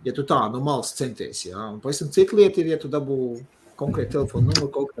 Ja tu tā no malas centies, jā. Un pavisam cita lieta ir, ja tu dabū konkrēti telefonu numuru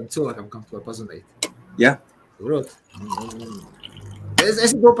kaut kādam cilvēkam, kam tu var pazvanīt. Jā.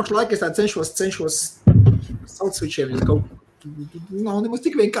 Es to pašu laiku, es tā cenšos saucvičiem, ja kaut nav nemaz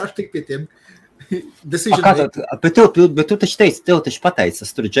tik vienkārši tik pie tiem. Bet tu taču teici, tev taču pateicis,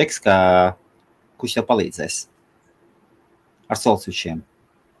 tas tur ir džeks, kurš tev palīdzēs ar solsvičiem.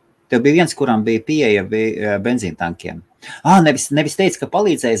 Tev bija viens, kuram bija pieeja benzīntankiem. Nevis teici, ka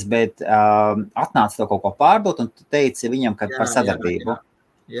palīdzēs, bet atnāca tev kaut ko pārdot, un tu teici viņam, ka par sadarbību.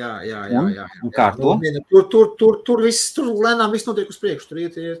 Jā. Un kā ar to? Tur lēnām viss notiek uz priekšu, tur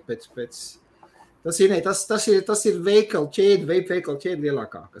iet pēc. Tas ir veikalu ķēde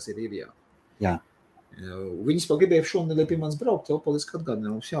lielākā, kas ir Īrijā. Jā. Viņas vēl gribēja šonedēļ pie manis braukt, tev politiski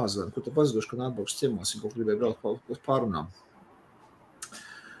atgādināja, mums jāzvan, kur tu pazuduši, kad atbrauks ciemos, un kaut gribēja braukt uz pārunām.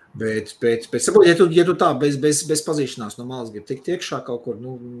 Bet ja tu tā bez pazīšanās no malas gribi tikt iekšā kaut kur,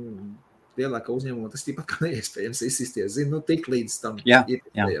 lielākā uzņēmuma, tas tīpat kā neiespējams izsisties, tik līdz tam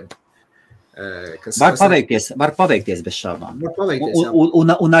iespējam. Var paveikties bez šābām. Var paveikties, jā.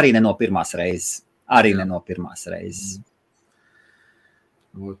 Un arī ne no pirmās reizes.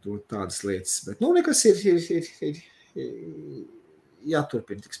 Tādas lietas, bet nekas ir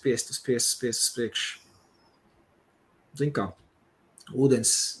jāturpina, tik spiest uz priekšu. Zin kā,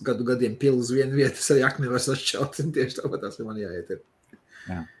 ūdens gadiem pil uz vienu vietu, es arī akni var sašķelt, un tieši tāpat tās man jāiet ir.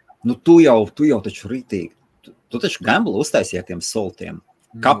 Jā. Tu jau taču rītīgi, tu taču gamblu uztaisīji ar tiem soltiem,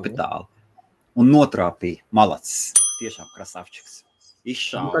 kapitāli, un notrāpīja malacis, tiešām krasavčiks.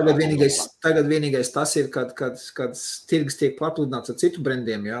 Tagad vienīgais tas ir, kad tirgus tiek papludināts ar citu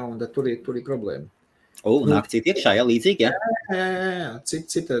brendiem, jā, un tur ir problēma. Nāk citi iekšā, jā, līdzīgi, jā? Jā.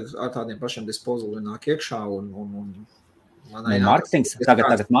 Citi ar tādiem pašiem dispozalu nāk iekšā un marketings,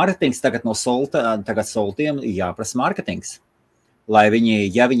 tagad marketings, tagad no soltiem jāprasa marketings. Lai ja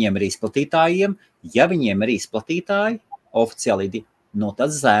viņiem ir izplatītāji, oficiāli, tad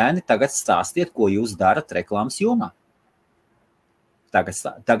zēni tagad stāstiet, ko jūs darat reklāmas jomā.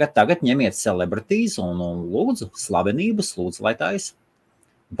 Tagad ņemiet celebrities un lūdzu slavenības, lūdzu, lai tā es.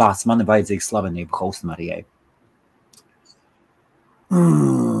 Bāc, man ir vajadzīga slavenība host Marijai.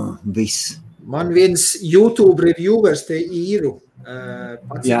 Viss. Man viens YouTube reviewers te īru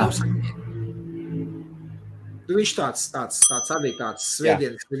pats nav saņēma. Viņš tāds arī tāds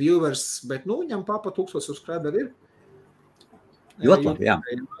svētdienas reviewers, bet viņam papa 1000 subscriber ir. Ļoti labi, jā.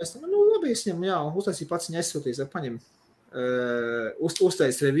 Labi, es viņam, jā, uztaisīju pats viņa aizsūtīs, paņem.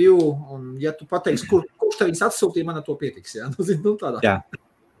 Uztais review, un ja tu pateiksi, kurš tev viņas atsūtīja, man ar to pietiks, jā? Tādā. Jā.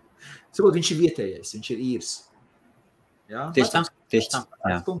 Saprot, viņš ir vietējais, viņš ir īrs. Jā? Tieši tā,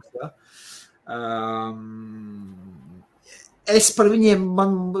 jā. Es par viņiem,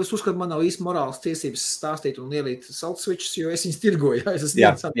 es uzskatu, man nav īsti morāls tiesības stāstīt un ielīt saltsvičus, jo es viņus tirgoju, jā, es esmu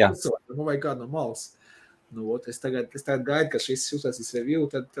cilvēku, vai kādu no malas. Es tagad gaidu, ka šis uztaisīs review,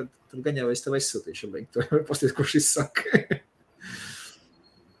 tad gan jau es tev aizsūtīšu linku, vai pasties, ko šis saka.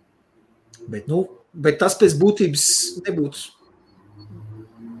 Bet tas pēc būtības nebūtu.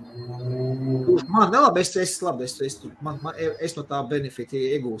 Man nelabi, es no tā benefiti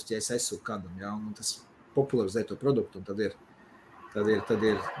iegūstu, ja es aizsūtu kādam, jā, un tas popularizē to produktu, un tad ir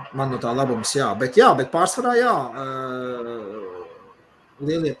man no tā labums, jā. Bet pārsvarā, jā,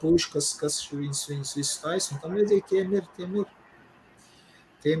 lielie puiši, kas viņus visus taisa, un tam līdzīgi tiem ir.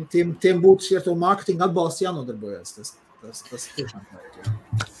 Tiem būtu ar to mārketingu atbalstu jānodarbojas. Tas tiešām tā ir, jā.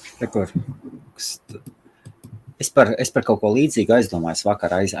 Es par kaut ko līdzīgu aizdomājos vakar,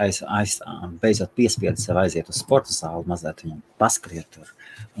 beidzot piespiedu sev aiziet uz sporta zāli, mazliet viņam paskriet tur.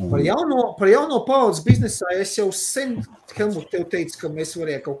 Par jauno paudzi biznesā es jau sen, Helmutu, tev teicu, ka mēs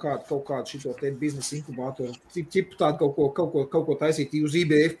varēja kaut kādu šito te biznesa inkubātoru, tipu tādu kaut ko taisīt uz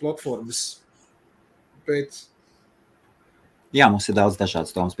IBF platformas. Bet... Jā, mums ir daudz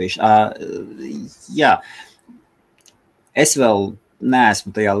dažādas domas bijuši. Jā, es vēl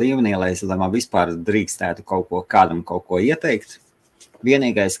neesmu tajā līmenī, lai man vispār drīkstētu kādam kaut ko ieteikt.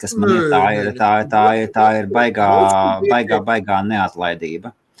 Vienīgais, kas man ir, tā ir baigā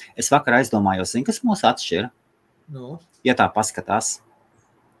neatlaidība. Es vakar aizdomājos, kas mūs atšķira, ja tā paskatās.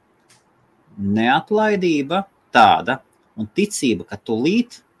 Neatlaidība tāda un ticība, ka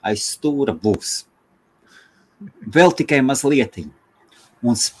tūlīt aiz stūra būs. Vēl tikai mazlietiņ.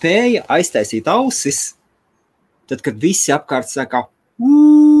 Un spēja aiztaisīt ausis, tad, kad visi apkārt saka,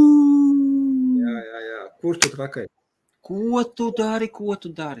 Jā. Kurš tu trakai? Ko tu dari?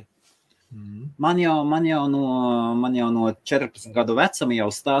 Man jau no 14 gadu vecuma jau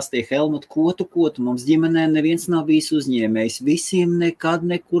stāstīja Helmutu, ko tu mums ģimenē neviens nav bijis uzņēmējs. Visiem nekad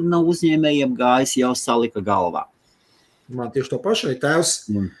nekur nav uzņēmējiem gājis, jau salika galvā. Man tieši to pašai tēvs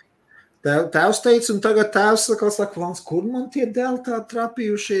teica, un tagad tēvs saka, Vans, kur man tie dēli tā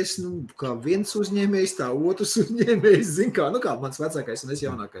trapījušies? Nu, kā viens uzņēmējs, tā otrs uzņēmējs, zin kā, nu kā mans vecākais un es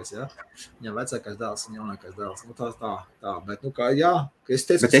jaunākais, jā. Jā, vecākais dēls un jaunākais dēls. Nu tā, bet nu kā, jā, es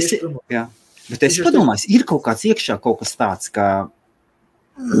teicu, bet es padomāju, ir kaut kāds iekšā kaut kas tāds, ka...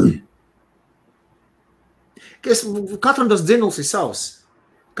 Katram tas dzinuls ir savs.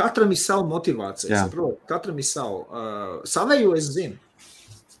 Katram ir savu motivāciju, saprot. Katram ir savu. Savējo es zinu.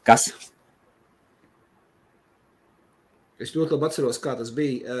 Kas? Es ļoti labi atceros, kā tas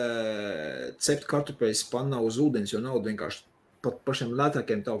bija cept kartupeļus pannā uz ūdens, jo nauda vienkārši pat pašiem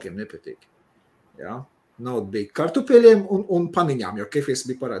lētākiem taukiem nepatīk. Jā? Nauda bija kartupeļiem un paniņām, jo kefijas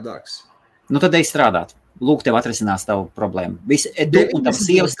bija parādi dārgs. Nu tad ej strādāt. Lūk, tev atrisinās tavu problēmu. Visi, tu un tava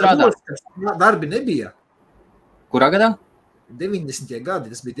sieva strādā. Darbi nebija. Kurā gadā? 90. gadi,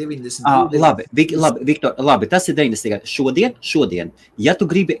 tas bija 90. Labi, Viktor, labi, tas ir 90. gadi. Šodien, ja tu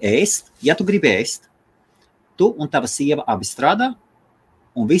gribi ēst, tu un tava sieva abi strādā,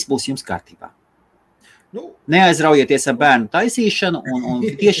 un viss būs jums kārtībā. Nu, neaizraujieties ar bērnu taisīšanu, un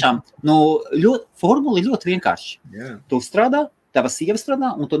tiešām, formula ir ļoti vienkārši. Jā. Tu strādā, tava sieva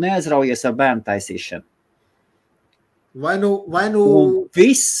strādā, un tu neaizraujies ar bērnu taisīšanu. Vai nu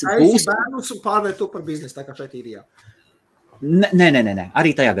viss būs bērnus un pārvērt to par biznesu, tā kā šeit ir jā. Nē,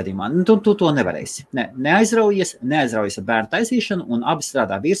 arī tajā gadījumā. Tu to nevarēsi. Neaizraujies ar bērnu taisīšanu, un abi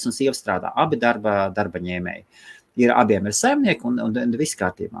strādā, vīrs un sieva strādā, abi darba ņēmēji. Abiem ir saimnieki, un viss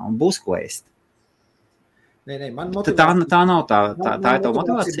kārtībā, un būs ko ēst. Nē, man motivācija... Tā nav tā ir tā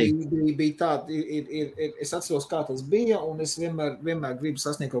motivācija. Bija tāda, es atceros, kā tas bija, un es vienmēr gribu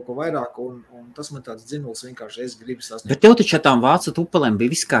sasniegt kaut ko vairāk, un tas man tāds dzinuls vienkārši, es gribu sasniegt. Bet tev taču tām vācu tupelēm bija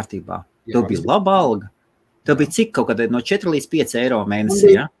viss kārtībā. Tev bija laba alga. Tev bija cik kaut kad no 4 līdz 5 eiro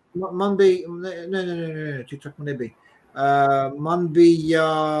mēnesī, ja? Man bija, nē, tik man nebija. Man bija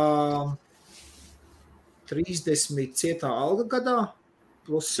 30 cietā alga gadā,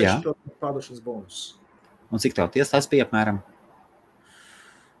 plus 6% pārdošanas bonus. Un cik tev tas bija apmēram?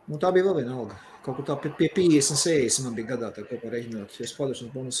 Tā bija vēl viena alga. Kaut kur tā pie 50-60 man bija gadā tā kaut kā reģinot. Es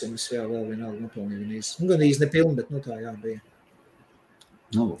pārdošanas bonusiem es vēl viena alga nopelnīju. Gan īsti nepilni, bet tā jā bija.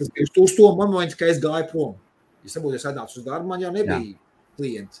 Tas bija uz to momentu, ka es gāju prom. Ja sabūtu, es atnācu uz darbu, man jau nebija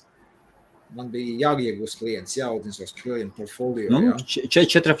klienti. Man bija jāiegūst klients, jāaudzina savs klientu portfolio.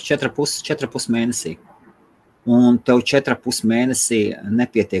 4,5 mēnesī. Un tev 4,5 mēnesī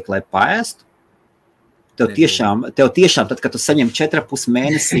nepietiek, lai paēstu. Tev tiešām, tad, kad tu saņem 4,5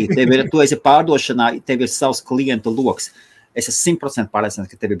 mēnesī, tu esi pārdošanā, tev ir savs klientu loks. Es esmu 100%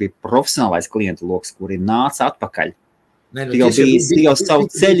 pārliecināts, ka tev bija profesionālais klientu loks, kuri nāca atpakaļ. Tu jau savu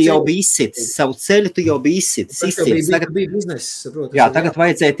ceļu jau biji izsitis. Tagad bija bizness, saprot. Jā, tagad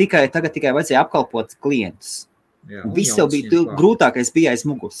tikai vajadzēja apkalpot klientus. Viss tev bija grūtākais bija aiz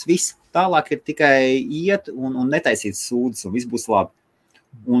muguras. Viss tālāk ir tikai iet un netaisīt sūdzes, un viss būs labi.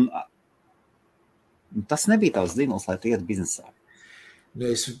 Un tas nebija tavs dzinuls, lai tu iet biznesā.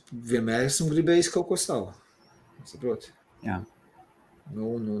 Es vienmēr esmu gribējis kaut ko savu. Saprot? Jā.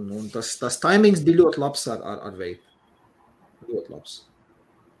 Tas timings bija ļoti labs ar veidu. Ļoti labs.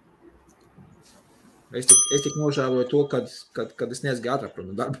 Es tik nožēloju to, kad es neaizgāju ātrāk prom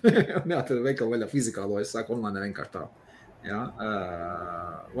no darba. Neatradu veikalu vaļā fizikālo, es sāku online vienkārši tā. Jā,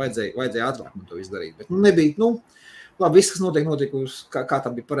 vajadzēja ātrāk man to izdarīt. Bet nebija, labi, viss, kas notiek, kā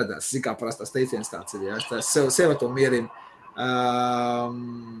tam bija paredzēts. Zin kā parastās teiciens tāds ir, jā. Es sev to mierinu.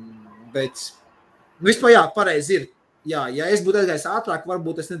 Bet, vispār jā, pareizi ir. Jā, ja es būtu aizgājis ātrāk,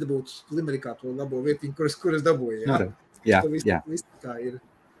 varbūt es nedabūtu Limerikā to labo vietiņu, kur es dabūju. Jā. Viss kā ir.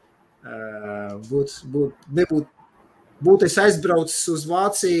 Būt es aizbraucis uz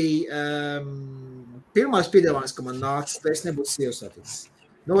Vāciju, pirmais piedāvājums, ka man nāca, es nebūtu sievas saticis.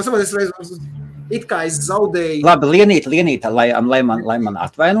 Es reiz, it kā es zaudēju. Labi, Lienīta, lai man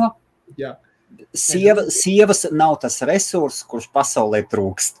atvaino. Jā. Sievas nav tas resurs, kurš pasaulē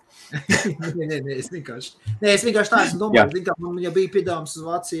trūkst. Nē, es vienkārši tā esmu domāju. Man jau bija piedāvājums uz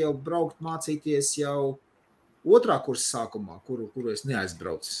Vāciju jau braukt, mācīties jau 2. kursa sākumā, kuru es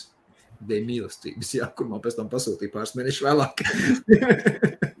neaizbraucis. Dēļ mīlestības, jā, kur man pēc tam pasūtīja pāris mēneši vēlāk.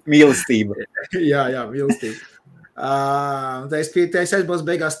 Mīlestība. Jā, mīlestība. Es aizbraucu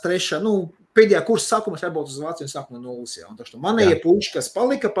beigās 3. Pēdējā kursa sākumā es aizbraucu uz Vāciju un sāku no nulles. Jā. Un taču manējie puiši, kas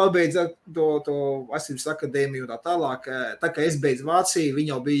palika, pabeidza to Asības akadēmiju un tā tālāk. Tā kā es beidzu Vāciju,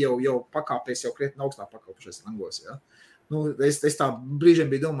 viņi jau bija jau pakāpies, jau krietni augstāk pakāpušies Anglos. Jā. Es tā brīžiem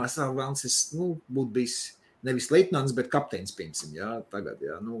biju domājis, Vāns, es būtu bijis nevis leitnants, bet kapteinis, piemēram, jā, tagad,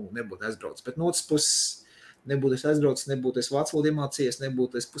 jā, nebūtu aizbraucis. Bet no otras puses, nebūtu es aizbraucis, nebūtu es vācu valodu iemācījies,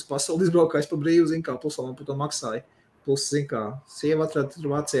 nebūtu es pasauli izbraukājis pa brīvu, zin kā, plus man par to maksāja. Plus, zin kā, sieva atrada tur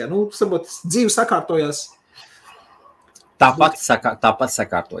Vācijā. Sabot, dzīve sakārtojās. Tāpat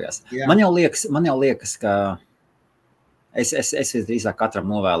sakārtojās. Jā. Man jau liekas, ka es visdrīzāk katram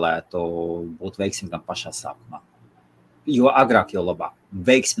novēlētu būt veiksmīgam pašā sākumā. Jo agrāk, jo labāk.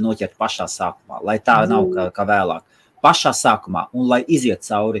 Veiksmi noķert pašā sākumā, lai tā nav kā vēlāk. Pašā sākumā un lai iziet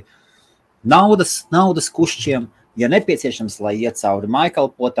cauri naudas kušķiem, ja nepieciešams, lai iet cauri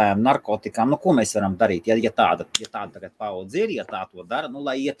mājkalpotājiem, narkotikām, ko mēs varam darīt, ja tāda tagad paudze ir, ja tā to dara,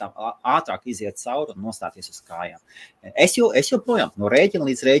 lai iet ātrāk iziet cauri un nostāties uz kājām. Es joprojām no rēķina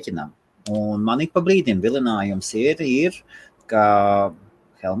līdz rēķinām, un man ik pa brīdim vilinājums ir, ka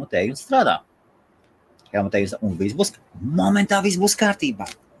Helmutu ej un strādā. Helmutu ej un momentā viss būs kārtībā.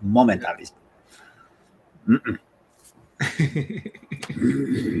 Momentā viss.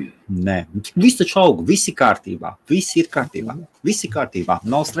 Nē, viss taču aug, viss ir kārtībā, viss ir kārtībā,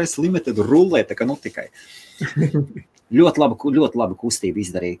 nav stresa limited, rullē, tā kā tikai. Ļoti laba kustība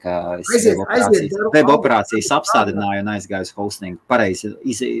izdarīja, ka es web operācijas apstādināju un aizgāju uz hostingu, pareizi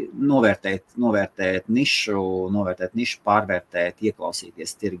novērtēt nišu, pārvērtēt,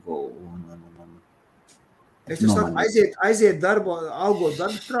 ieklausīties tirgu Es tas aiziet darbu, algot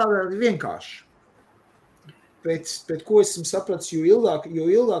darbu strādā vienkārši. Pēc ko esmu sapratis, jo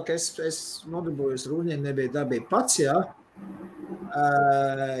ilgāk es nodarbojos ar uzņēmumu, nebija dabīgi pats, jā,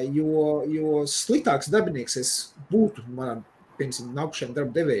 jo sliktāks darbinieks es būtu manam, piemēram, nākušiem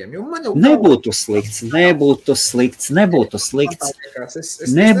darba devējiem. Jo man jau nebūtu slikts.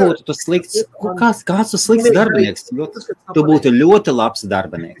 Kāds tu slikts darbinieks? Tu būtu ļoti labs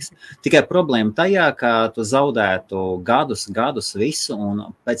darbinieks. Tikai problēma tajā, ka tu zaudētu gadus visu,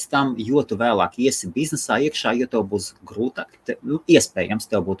 un pēc tam, jo tu vēlāk iesi biznesā iekšā, jo tev būs grūtāk, iespējams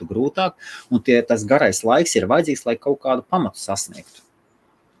tev būtu grūtāk, un tas garais laiks ir vajadzīgs, lai kaut kādu pamatu sasniegtu.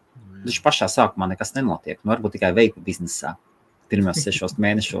 Taču pašā sākumā nekas nenotiek, varbūt tikai veipa biznesā. Pirmajos 6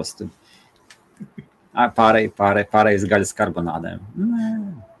 mēnešos pārējais gaļas karbonādēm.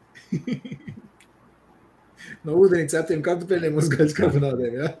 No ūdenī ceptiem kartupeļiem uz gaļas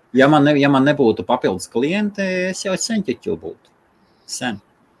karbonādēm, jā? Ja man nebūtu papildus klienti, es jau sen ķeķu būtu. Sen.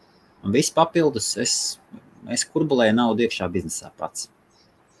 Un viss papildus, es kurbulēju naudu iekšā biznesā pats.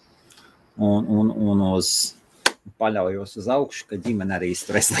 Un paļaujos uz augšu, ka ģimene arī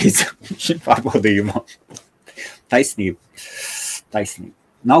izturēs līdz šim pārbaudījumam. Taisnība.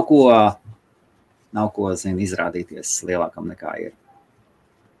 Nav ko izrādīties lielākam nekā ir.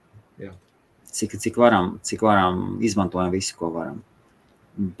 Jā. Cik varam, izmantojam visu, ko varam.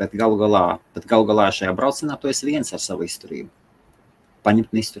 Bet galu galā šajā braucienā tu esi viens ar savu izturību.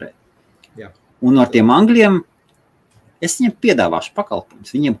 Paņemt un izturēt. Jā. Un ar tiem angļiem es viņiem piedāvāšu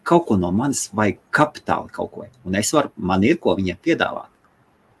pakalpojumus. Viņiem kaut ko no manis vajag kapitāli kaut ko. Un man ir ko viņiem piedāvāt.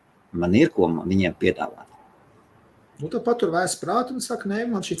 Tad patur vēs prātu un saka, nē,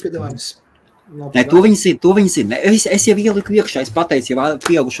 man šī piedāvājums. Nē, to viņi zina. Es jau ieliku iekšā, es pateicu jau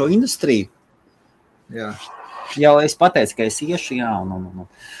pieaugušo industriju. Jā. Jau es pateicu, ka es iešu, jā, un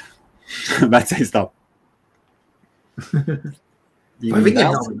vecais tā. Vai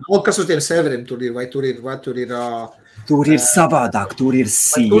viņiem nav, kas uz tiem serveriem tur ir, vai tur ir Tur ir savādāk, tur ir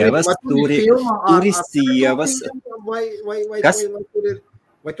sievas, tur ir sievas.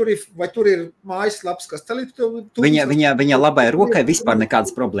 Vai tur ir mājaslaps, kas talīt? Viņa labai rokai vispār nekādas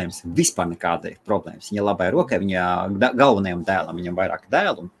problēmas. Viņa labai rokai, viņa galvenajam dēlam, viņam vairāk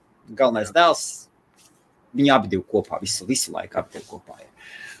dēlu. Galvenais dēls, viņa abi divi kopā, visu laiku abi divi kopā.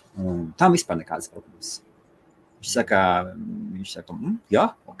 Un tam vispār nekādas problēmas. Viņš saka, jā,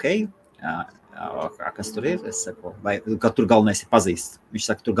 ok, kas tur ir? Es saku, vai tur galvenais ir pazīst? Viņš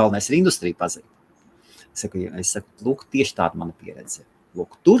saka, tur galvenais ir industrija pazīt. Es saku, lūk, tieši tāda mana pieredze.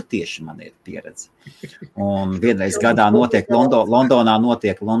 Lūk, tur tieši man ir pieredze. Un vienreiz gadā notiek Londonā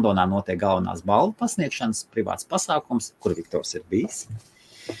notiek galvenās balvu pasniegšanas, privāts pasākums, kur Viktors ir bijis.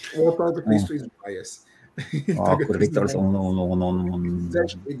 Tāda visu izmājies. Kur Viktors un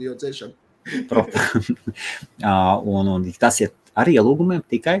tas ir ar ielūgumiem,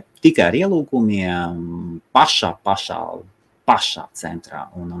 tikai ar ielūgumiem pašā centrā.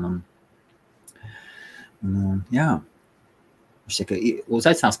 Jā. Viņš saka,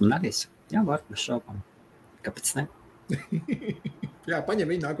 uzaicinās man arī. Jā, var, bez šaubām. Kāpēc ne? Jā, paņem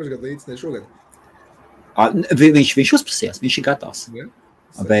viņu nākošu gadu līdz, ne šogad. Viņš uzprasījās, viņš ir gatavs. Jā.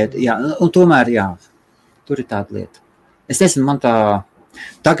 Bet, jā, un tomēr, jā, tur ir tāda lieta. Es nezinu, man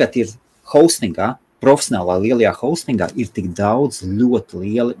tagad ir hostingā, profesionālā lielajā hostingā ir tik daudz ļoti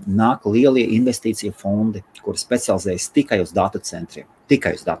lieli, nāk lielie investīcija fondi, kuri specializējas tikai uz datu centriem.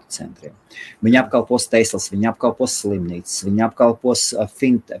 Viņi apkalpos Teslas, viņi apkalpos slimnīcas, viņi apkalpos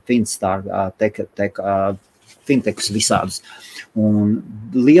Finstar, fintechus visādus. Un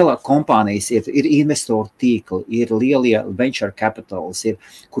lielā kompānijas ir investoru tīkli, ir lielie venture capitals,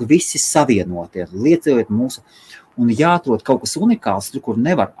 kur visi savienoti, lietojot mūsu. Un jāatrod kaut kas unikāls, tur, kur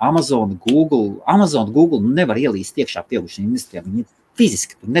nevar Amazon, Google nevar ielīst iekšā pieaugušiem investoriem. Viņi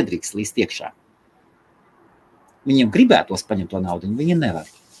fiziski tur nedrīkst līst iekšā. Viņiem gribētos paņemt to naudu, viņi nevar.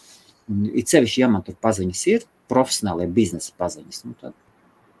 Un it sevišķi, ja man tur paziņas ir, profesionālie biznesa paziņas. Nu, tad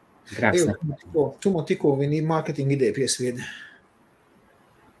grēks tu man tikko viņi marketinga ideja piesviedi.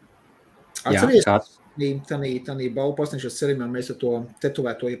 Atceries? Tanī balvu pasniegšanas cerimā mēs ar to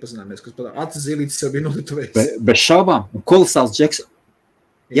tetovēto iepazināmies, kas pat acis zilītis sev bija notetuvējis. Bez šaubām. Kolosāls džeks.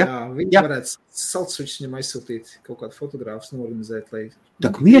 Jā, viņi varētu saldsvičs viņam aizsūtīt, kaut kādu fotogrāfus norganizēt, lai... Tā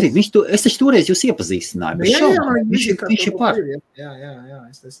kā mierīgi, es taču toreiz jūs iepazīstināju. Bez šaubām. Viņš ir par. Jā,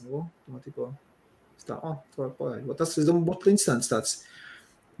 es nezinu, tu man tikko... Tas, es domāju, būtu instants tāds...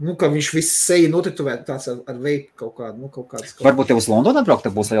 Nu, ka viņš viss seja notetuvēt tāds ar veipu kaut kāds... Varbūt tev uz Londonu atbraukt,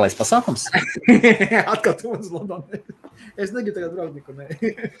 tev būs lielais pasākums? Atkal tu uz Londonu. Es negribu tagad braukt neko, ne.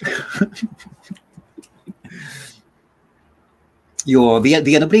 Jo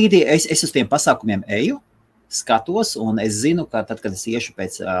vienu brīdī es uz tiem pasākumiem eju, skatos, un es zinu, ka tad, kad es iešu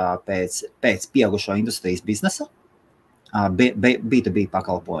pēc pieaugušo industrijas biznesa, B2B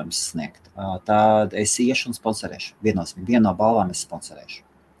pakalpojums sniegt, tad es iešu un sponsorēšu. Vienu no balvām es sponsorēšu.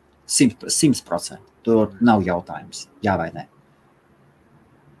 100%. Tur nav jautājums, jā vai ne.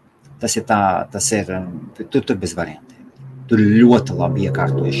 Tas ir tur bez variantiem. Tur ļoti labi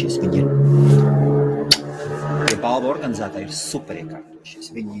iekārtojušies. Tie balvu organizētāji ir super iekārtojušies.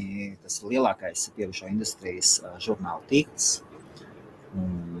 Tas ir lielākais pieaugušo industrijas žurnāla tīkls.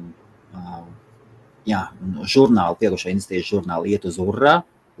 Pieaugušo industrijas žurnāli iet uz urrā.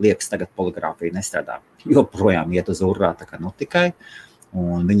 Liekas, tagad poligrāfija nestrādā. Joprojām iet uz urrā, tā kā tikai.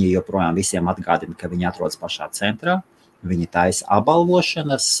 Un viņi joprojām visiem atgādina, ka viņi atrodas pašā centrā. Viņi taisa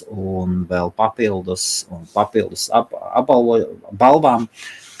apbalvošanas un vēl papildus balvām.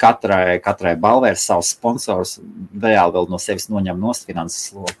 Katrai balvai ir savs sponsors, reāli vēl no sevis noņem nost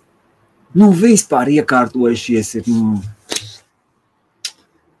finanses slogu. Nu, vispār iekārtojušies ir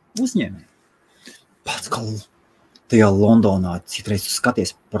uzņēmēji. Pats kā tajā Londonā citreiz tu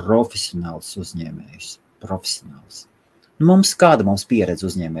skaties profesionāls uzņēmējus. Profesionāls. Mums pieredze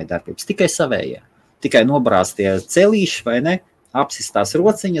uzņēmēja darbības, tikai savējie. Tikai nobrāstie celīši, vai ne, apsistās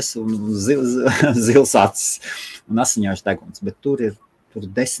rociņas un zils acis un asiņojuši deguns. Bet tur ir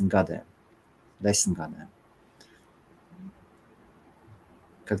 10 gadiem. 10 gadiem.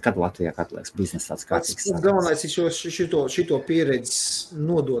 Kad Latvijā liekas biznesa tāds kārtīgs? Galvenais ir šito pieredzi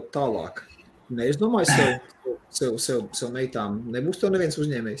nodot tālāk. Ne, es domāju, sev meitām nebūs to neviens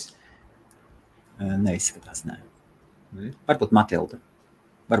uzņēmējs? Neizskatās, ne. Varbūt Matilda.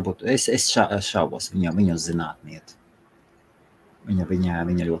 Varbūt es šaubos, viņa uz zinātni iet.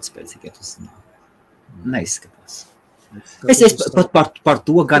 Viņa ļoti spēcīgi iet uz zinātni. Neizskatās. Es par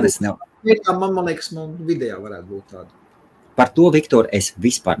to gan es nevaru. Man liekas, man vidējā varētu būt tāda. Par to, Viktoru, es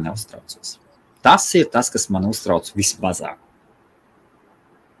vispār neuztraucos. Tas ir tas, kas man uztrauc vismazāk.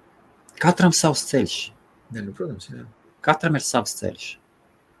 Katram savs ceļš. Ne, nu, protams, jā. Katram ir savs ceļš.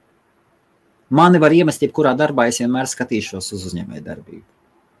 Mani var iemest jebkurā darbā, es vienmēr skatīšos uz uzņēmēju darbību.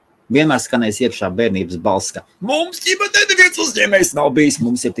 Vienmēr skanēs iekšā bērnības balss, ka mums ģimenē neviens uzņēmējs nav bijis,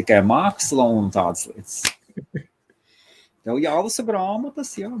 mums ir tikai māksla un tādas lietas. Tev jālasa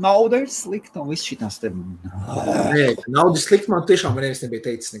grāmatas, jā, nauda ir slikta un viss šitās te... Nē, nauda ir slikta, man tiešām neviens nebija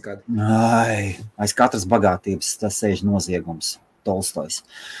teicis nekad. Aiz katras bagātības tas sēž noziegums, Tolstojs.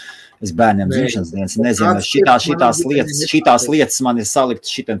 Es bērniem dzimšanas dienas nezinu, šitās lietas man ir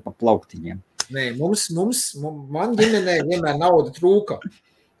saliktas šitien pa plauktiņiem. Nē, man ģimenē vienmēr nauda trūka.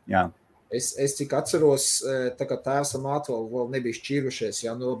 Jā. Es cik atceros, tā kā tēvs un māte vēl nebija šķīrušies,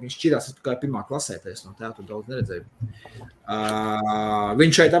 jā, viņš šķīrās tikai 1. klasē, es no tēva tur daudz neredzēju.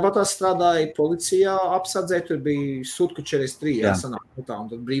 Viņš šeit tāpat strādāja policijā, apsardzē, tur bija Sutku 43, sanāk, un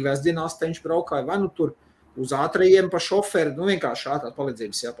tad brīvēs dienās te viņš braukāja, vai nu tur uz ātrajiem pa šoferi, nu vienkārši ātrās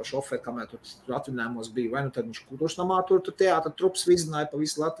palīdzības, jā, pa šoferi, kamēr tur atvinājumos bija, vai nu tad viņš kultūrsnamā tur teātra trups vizināja pa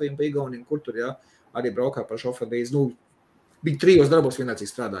visu Latviju un pa Igauniju, kur tur, jā, arī braukāja pa šoferi, bija 3 darbos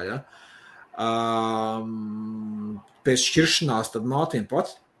vienlaicīgi strādāja, jā. Pēc šķiršanās tad mātiem pat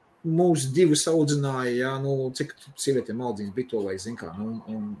mūs 2 audzināja, jā, nu, cik sievietiem audziņas bija to, vai zin kā, un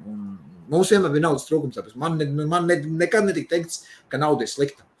mums vienmēr bija naudas trūkums, tāpēc man nekad netika teikts, ka nauda ir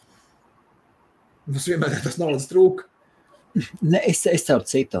slikta. Mums vienmēr tas naudas trūka. Ne, es caur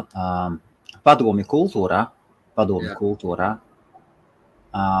citu. Padomju kultūrā, padomju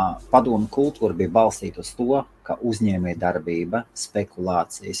kultūra bija balstīta uz to, ka uzņēmēja darbība,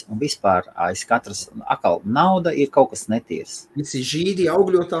 spekulācijas un vispār aiz katras atkal nauda ir kaut kas netīrs. Visi žīdi,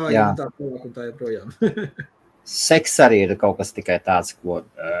 augļotāji un tā tālāk un tā joprojām. Seks arī ir kaut kas tikai tāds, ko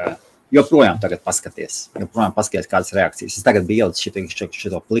joprojām tagad paskaties. Joprojām paskaties kādas reakcijas. Es tagad biju ielicis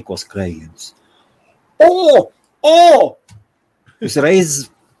šito pliko skrējienus. Uzreiz,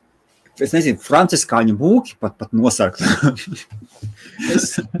 es nezinu, franciskāņu mūki pat nosarkt.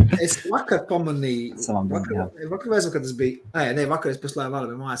 es vakar pamanīju, vakar vai kad es biju, vakar es paslēju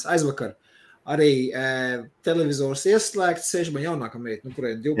vēl mājās, aizvakar, arī televizors ieslēgts, sēž man jaunākā meita,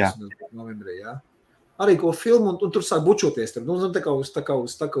 kuriem 12. novembrī, jā. Arī ko filmu, un tur sāk bučoties, tā kā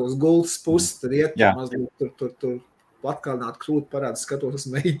uz gultas puses, tad iet, mazliet tur atkārnāt krūt parāds, skatos, es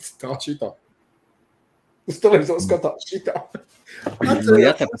meita tā šitā. Uz televizoru skatās šitā.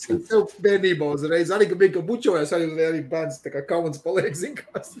 Atcerējās, tev bērnībā uzreiz, arī, ka bija, ka bučojās, arī bērns tā kā kauns paliek,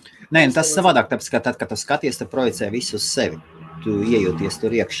 zinkās. Nē, tas savādāk, tāpēc, ka tad, kad tu skaties, tu projicē visu uz sevi. Tu iejūties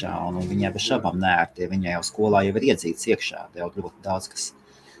tur iekšā, un viņai bez šabām nērti, viņai jau skolā jau ir iedzīts iekšā, jau ļoti daudz, kas,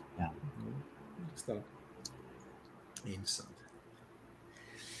 jā. Tā. Interesanti.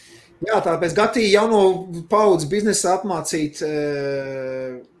 Jā, tāpēc Gatī jauno paudzi biznesa apmācīt,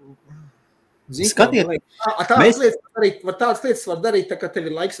 Skatiet, tādas lietas var darīt, tā kā tev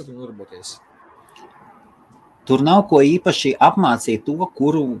ir laiks, tad nodarboties. Tur nav ko īpaši apmācīt to,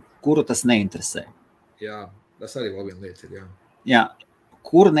 kuru tas neinteresē. Jā, tas arī vēl viena lieta ir, jā. Jā,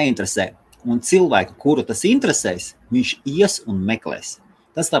 kuru neinteresē. Un cilvēku, kuru tas interesēs, viņš ies un meklēs.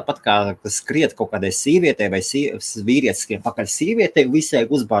 Tas tāpat kā skriet kaut kādai sīvietei vai vīrietis skrien pakaļ sīvietei, visai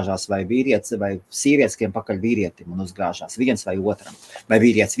uzbāžās vai vīrietis vai sievietis skrien pakaļ vīrietim un uzgāžās viens vai otram. Vai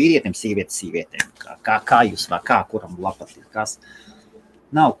vīrietis vīrietim, sīvietis sīvietiem. Kā jūs vai kā kuram lapatīt. Kas?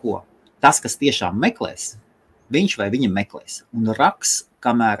 Nav ko. Tas, kas tiešām meklēs, viņš vai viņa meklēs un raks,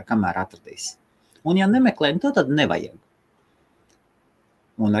 kamēr atradīs. Un ja nemeklē, tad nevajag.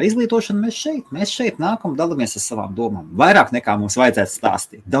 Un ar izglītošanu mēs šeit nākam, dalāmies ar savām domām. Vairāk nekā mums vajadzētu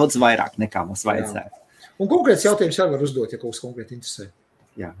stāstīt. Daudz vairāk nekā mums vajadzētu. Jā. Un konkrēts jautājums arī var uzdot, ja kaut kas konkrēti interesē.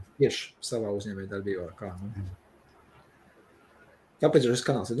 Jā. Tieši savā uzņēmēja darbībā kā. Nu. Kāpēc šis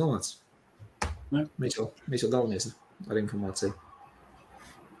kanāls ir domāts? Ne? Mēs jau dalāmies ar informāciju.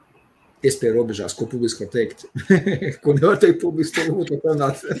 Iespēja robežās, ko publiski var teikt. Ko nevar teikt publiski, to būtu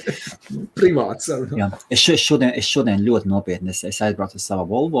runāt privāts. Jā. Es šodien ļoti nopietni. Es aizbraucu ar savu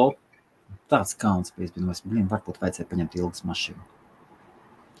Volvo. Tāds kauns bija. Varbūt vajadzēja paņemt ilgas mašīnu.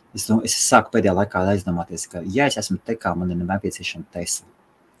 Es sāku pēdējā laikā aizdomāties, ka ja es esmu te kā, man ir nepieciešama Tesla.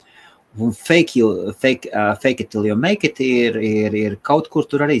 Un fake it till you make it ir kaut kur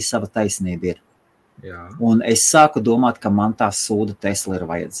tur arī sava taisnība ir. Jā. Un es sāku domāt, ka man tā sūda Tesla ir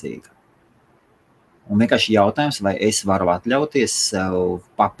vajadzīga. Un vienkārši jautājums, vai es varu atļauties sev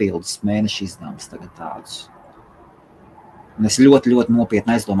papildus mēnešu izdevumus tagad tādus. Un es ļoti, ļoti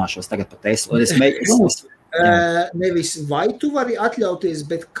nopietni aizdomāšos tagad par Teslu. Nevis vai tu vari atļauties,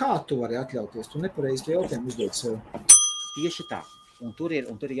 bet kā tu vari atļauties? Tu nepareizi jautājumu uzdot sev. Tieši tā. Un tur ir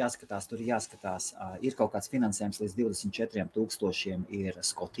jāskatās. Ir kaut kāds finansējums līdz 24,000 ir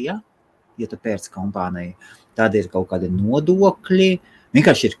Skotijā, ja tu pērc kompāniju. Tad ir kaut kādi nodokļi.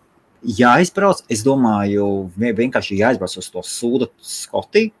 Vienkārši ir jāizbrauc, es domāju, vienkārši jāizbrauc uz to sūdu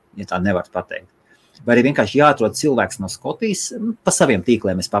Skotiju, ja tā nevar pateikt. Vai arī vienkārši jāatrod cilvēks no Skotijas, pa saviem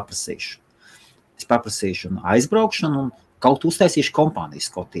tīkliem es paprasīšu. Es paprasīšu un aizbraukšanu un kaut uztaisīšu kompāniju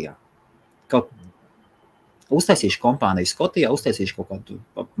Skotijā. Uztaisīšu kaut kādu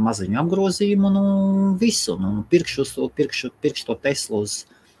maziņu apgrozījumu un visu. Un pirkšu to Teslu uz,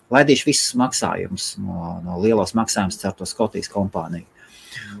 laidīšu visus maksājumus no lielos maksājumus caur to Skotijas kompāniju.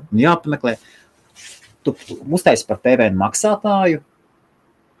 Un jāpameklē, tu uztaisi par PVN maksātāju,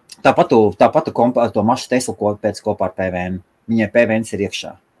 tāpat to mašu Teslu kopā ar PVN, viņai PVN ir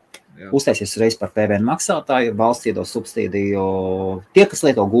iekšā. Jā. Uztaisies reiz par PVN maksātāju, valsts iedo subsīdiju, tie, kas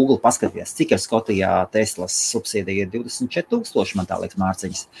lieto Google, paskaties, cik ir Skotijā Teslas subsīdija ir 24,000, man tā liekas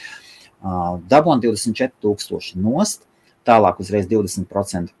mārciņas. Dabon 24,000 nost, tālāk uzreiz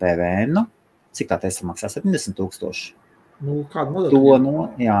 20% PVN, cik tā Tesla maksā 70,000. Nu, kādu modeli?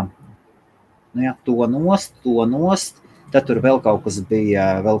 To nost, tad tur vēl kaut kas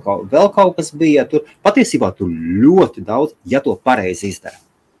bija, tur patiesībā tur ļoti daudz, ja to pareizi izdara.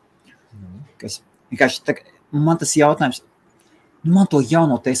 Vienkārši, man tas jautājums, man to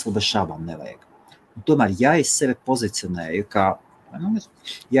jauno Teslu bez šābām nevajag. Un tomēr, ja es sevi pozicionēju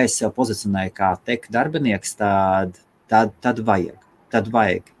kā tech darbinieks, tad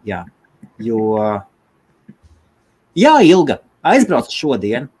vajag, jā. Jo, jā, Ilga, aizbraucu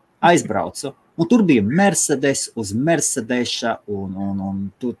šodien, un tur bija Mercedes uz Mercedeša,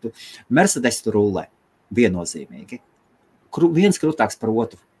 un Mercedes tur rullē, viennozīmīgi. Viens krūtāks par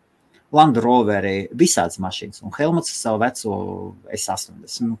otru. Land Roveri, visādas mašīnas, un Helmuts savu veco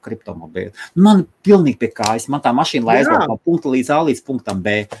S80, kriptomobīlu. Man pilnīgi pie kājas, man tā mašīna, lai aizbrauc no punkta līdz A līdz punktam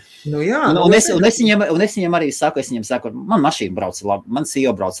B. Nu jā. Un es viņam arī saku, man mašīna brauca labi, man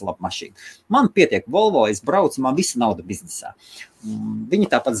CEO brauca labi mašīna. Man pietiek Volvo, es braucu, man visa nauda biznesā.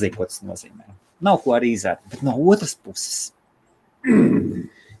 Viņi tāpat zina, ko tas nozīmē. Nav ko arī izvērt, bet no otras puses.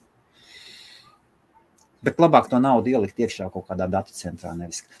 Bet labāk to naudu ielikt iekšā kaut kādā datu centrā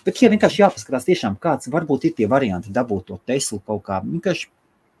nevis. Bet ja vienkārši jāpaskatās tiešām kāds, varbūt ir tie varianti dabūt to Teslu kaut kā, vienkārši,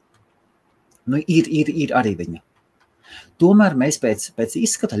 ir arī viņa. Tomēr mēs pēc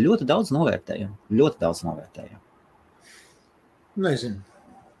izskata ļoti daudz novērtējam. Nezinu.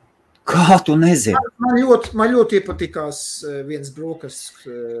 Kā tu nezini? Man ļoti iepatikās viens brokas,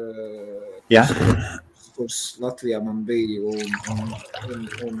 kurs Latvijā man bija,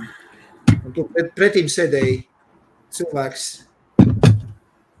 un tu pretīm sēdēji cilvēks.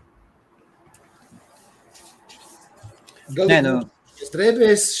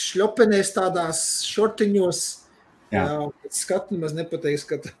 Drēbēs, šļopenēs tādās šortiņos. Jā, skatu maz nepateiks,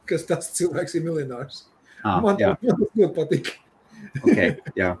 ka tas cilvēks ir miljonārs. Man tas ļoti patika. Okay,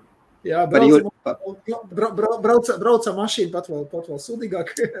 jā. Jā, brauca mašīna pat vēl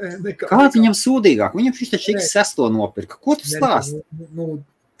sūdīgāk. Kā viņam sūdīgāk? Viņam šis taču X6 nopirka. Ko tu stāsti?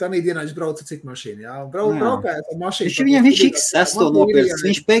 Tanī dienā viņš brauca citu mašīnu, jā. Braukāja tā mašīna. Viņš X6 nopirka.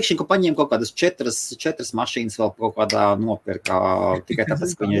 Viņš pēkšņi paņēma kaut kādas četras mašīnas vēl kaut kādā nopirka, tikai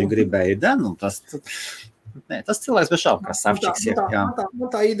tāpēc, ka viņai gribēja. Tas cilvēks bez šaubu, kā savčiks ir.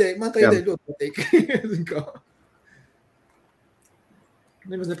 Man tā ideja ļoti patīk.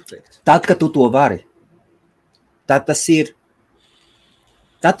 Nemaz nepateikt. Tad, kad tu to vari, tad tas ir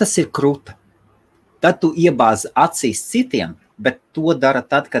kruta. Tad tu iebāzi acīs citiem, bet to dara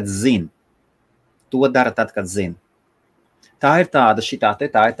tad, kad zini. Tā ir tā,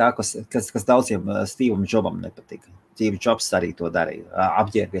 kas daudziem Steve'am Jobam nepatika. Steve Jobs arī to darīja,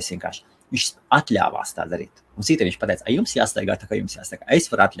 apģērbies vienkārši. Viņš atļāvās tā darīt. Un citiem viņš pateica, jums jāstaigā tā, kā jums jāstaigā. Es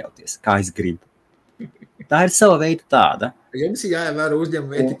varu atļauties, kā es gribu. Tā ir sava veida tāda. Jums ir jāievēro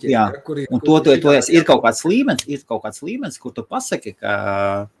uzņēmuma etiķeti. Jā, un to ir kaut kāds līmenis, kur tu pasaki,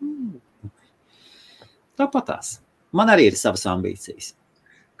 ka tāpatās. Man arī ir savas ambīcijas.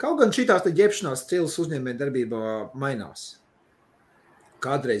 Kaut gan šitās te ģēpšanās stils uzņēmē darbībā mainās.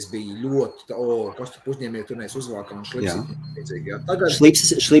 Kādreiz bija ļoti, kas tu uzņēmē turnēs uzvākam un šlipsīt.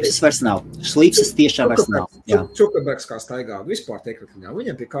 Šlipsis vairs nav. Šlipsis tiešām vairs nav. Ceturtdienas kā staigā, vispār teikrakliņā.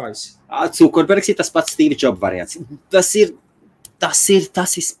 Viņam pie kājas. Ceturtdienas ir tas pats Steve Jobs variants. Tas ir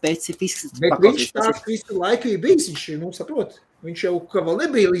specifisks. Bet viņš tāds visu laiku ir bijis, viņš saprot. Viņš jau, ka vēl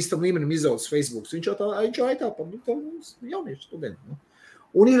nebija līdz tam līmenim izaudzis Facebook. Viņš jau aitā par jauniešu studentu.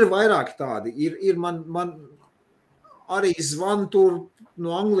 Un ir vairāki tādi. Ir man arī zvan tur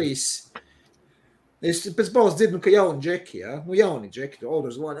no Anglijas. Es pēc balss dzirdu, ka jauni džeki, jā? Jauni džeki, tur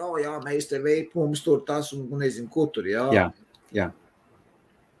zvani, jā, mēs te veip, mums tur tas un nezinu, ko tur, jā. Jā.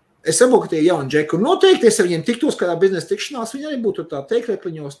 Es saprotu, ka tie jauni džeki, un noteikti es ar viņiem tiktos kādā biznesa tikšanās, viņi arī būtu tā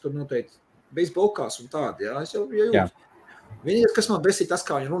teikrekliņos, tur noteikti beisbolkās un tādi, jā. Es jau jūtu. Vienīgais, kas man besīja tas,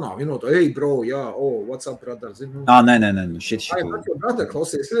 kā viņi runā. Viņi runā, hey, bro, jā, what's up, brother? Zinu, nē, šit. Brother,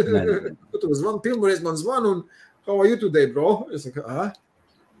 klausies. Tu zvani, pirmoreiz man zvani, un how are you today, bro? Es saku,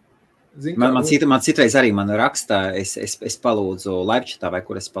 Man citreiz arī man rakstā, es palūdzu laivčatā, vai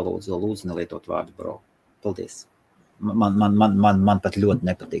kur es palūdzu, lūdzu nelietot vārdu, bro. Paldies. Man pat ļoti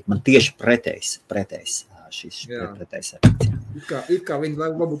nepatīk. Man tieši pretējs šis pretējs efekts. Ir kā viņi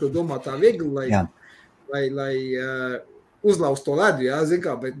varbūt to domā tā viegli, lai uzlauz to ledu, jā, zin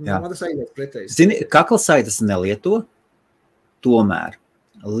kā, bet man tas aizies pretējs. Zini, kaklsaitas nelieto, tomēr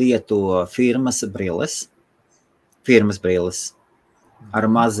lieto firmas brilles ar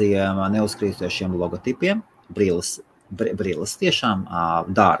maziem neuzkrītošiem logotipiem, brilles tiešām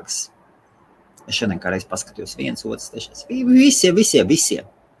dārgas. Es šodien kā reiz paskatījos viens, otrs, tiešās.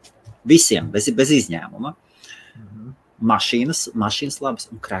 Visiem, bez izņēmuma. Mašīnas labas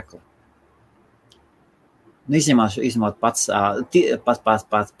un krekli. Izņemot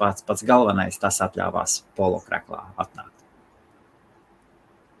pats galvenais, tas atļāvās polo kreklā atnākt.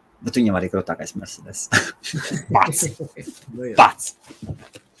 Bet viņam arī krūtākais Mercedes. Pats.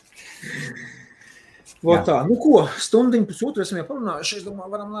 Tā, ko, stundiņu pusotru esam jau parunājuši, es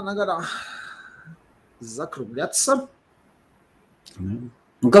domāju, varam lēnā garā zakrubļatsa.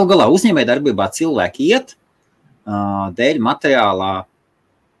 Galā uzņēmē darbībā cilvēki iet dēļ materiālā,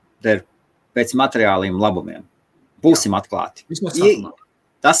 dēļ pēc materiāliem labumiem. Būsim atklāti.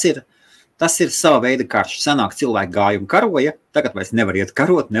 Tas ir sava veida karš. Senāk cilvēki gāja un karoja, tagad vairs nevar iet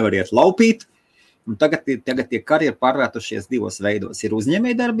karot, nevar iet laupīt. Un tagad tie kari ir pārvērtušies divos veidos. Ir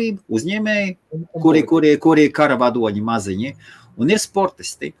uzņēmējdarbība, uzņēmēji, kuri ir kara vadoņi maziņi, un ir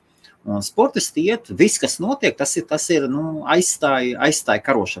sportisti. Un sportisti iet, viss, kas notiek, tas ir aizstāja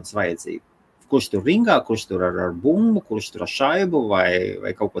karošanas vajadzību. Kurš tur ringā, kurš tur ar bumbu, kurš tur ar šaibu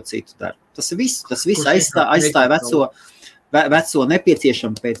vai kaut ko citu dara. Tas viss aizstāja veco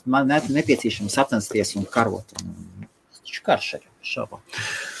nepieciešams sacensties un karot. Taču karš ir šāpā.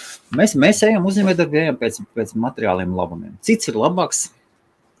 Mēs ejam uzņēmējdarbiem pēc materiāliem labumiem. Cits ir labāks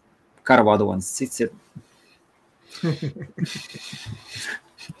karavadonis, cits ir...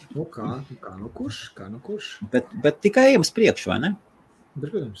 Kā nu kurš? Bet tikai ejam uz priekšu, vai ne?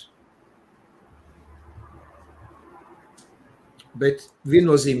 Protams. Bet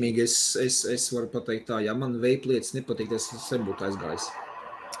viennozīmīgi es varu pateikt tā, ja man vape lietas nepatīk, es sen būtu aizgājis.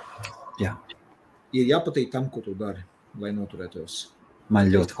 Jā. Ir jāpatīk tam, ko tu dari, lai noturētos.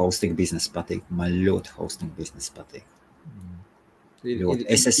 Man ļoti hosting biznesa patīk. Ir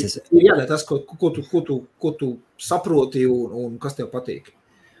jādara tas, ko tu saproti un kas tev patīk.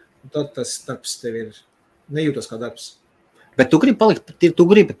 Un tad tas darbs tev ir nejūtas kā darbs. Bet tu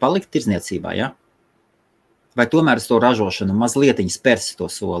gribi palikt tirdzniecībā, ja? Vai tomēr uz to ražošanu mazlietiņ spērsi to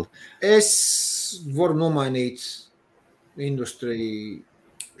soli? Es varu nomainīt industriju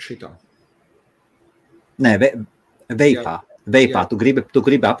šitā. Nē, veipā. Tu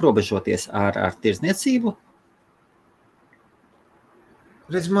gribi aprobežoties ar tirdzniecību?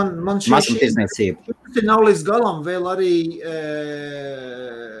 Redz, man šī nav līdz galam vēl arī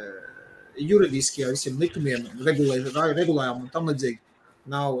juridiskajā visiem likumiem, regulējām un tam līdzīgi.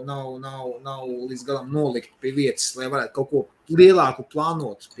 Nav līdz galam nolikt pie vietas, lai varētu kaut ko lielāku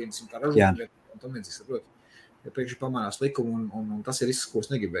plānot, piemēram, kā ražot, un tam līdzīgi saprot. Ja priekš pamainās likumu, un tas ir risks, ko es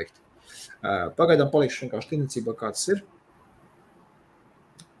negribu veikt. Pagaidām palikšu vienkārši tirdzniecībā, kā tas ir.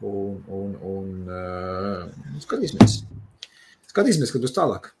 Un skatīsimies, kad uz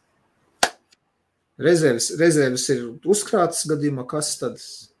tālāk. Rezerves ir uzkrātas gadījumā, kas tad,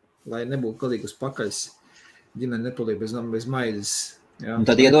 lai nebūtu galīgi uz pakaļs, ģimene nepaliek bez maizes. Jā. Un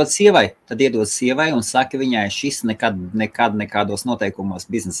tad iedod sievai un saka viņai, šis nekad nekādos noteikumos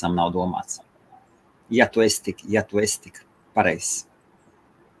biznesam nav domāts. Ja tu esi tik pareizs.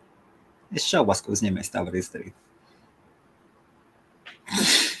 Es šaubos, ka uzņēmējs tā var izdarīt.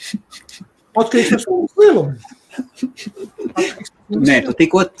 Atkarīgs no skolas lielumu. Nē,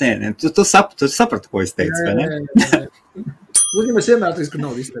 tu saprati, ko es teicu, vai ne? Uzņēmējs vienmēr atradīs, kur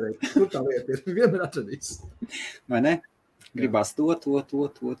naudu izterēt. Tur tā lieta ir. Vienmēr atradīs. Vai ne? Gribās to. Tu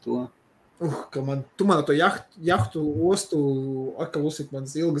man to jahtu ostu atkal uzsit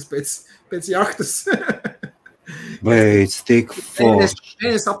manas ilgas pēc jahtas. Beidz, tik forši.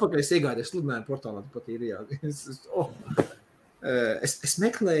 Es apakaļ iegādies sludinājumu portālā, pat ir jā. Es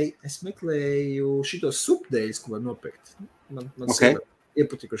meklēju šitos supdēļus, ko var nopirkt. Man okay.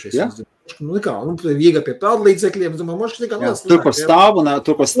 Iepatikušies. Ja? Iegā pie peldlīdzekļiem. Tur, kur stāv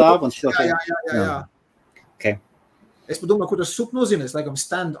un Jā. Okay. Es padomāju, ko tas sup nozīmē. Es laikam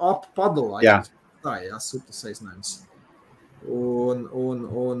stand-up paddle. Jā. Tā, sup tas aiznājums. Un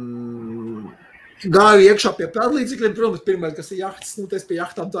gāju iekšā pie peldlīdzekļiem. Protams, pirmais, kas ir jahtas, es pie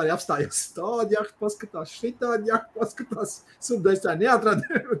jahtām tā arī apstājos. Tāda jahta paskatās, šitāda jahta paskatās. Supdēļ tā neatrada.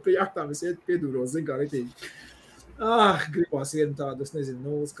 Pie jahtām es piedūros, zin kā ritīgi. Gribās vienu tādu, es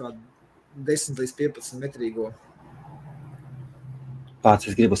nezinu, kādu 10 līdz 15 metrīgo. Pats,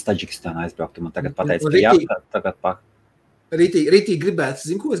 es gribu uz Taģikistānu aizbraukt, tu man tagad pateici, ka jā, tagad Rītī gribētu,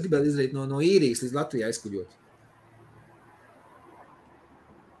 zinu, ko es gribētu izdarīt no Īrijas līdz Latvijā aizkuļot.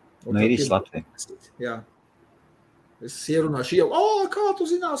 No Īrijas Latvijā? Jā. Es ierunāšu jau, kā tu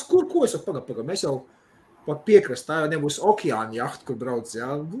zinās, ko es jau pagad, mēs jau pat piekrast, tā jau nebūs okeāna jahta, kur brauc, jā.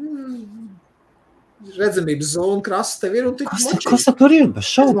 Redzamības zona krasta tev ir un tik močī. Kas tur ir, bez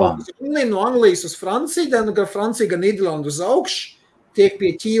šaubām? No Anglijas uz Franciju, gan Francija, gan Nīderlandu uz augšu, tiek pie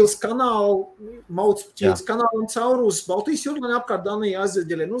Ķīles kanāla, mauc Ķīles kanāla un cauri uz Baltijas jūru, un apkārt Danija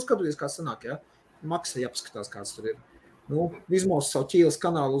aizveģeliem. Skatoties, kā sanāk, jā. Maksa jāpaskatās, kāds tur ir. Izmaus savu Ķīles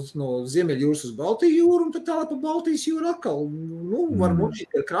kanālu no Ziemeļjūras uz Baltiju jūru, un tad tālāk pa Baltijas jūru atkal. Var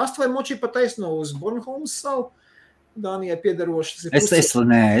močīt ar krastu vai močīt pataisno uz Bornholmas salu. Dānijai piedaroši.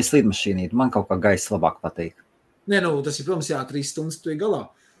 Es lidmašīnīt, man kaut kā gaisa labāk patīk. Nē, tas ir, protams, 3 stundas tu ir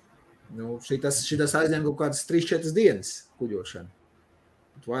galā. Šitas aizņem kaut kādas 3-4 dienas kuģošana.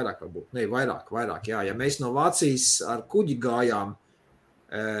 Vairāk varbūt. Nē, vairāk, jā. Ja mēs no Vācijas ar kuģi gājām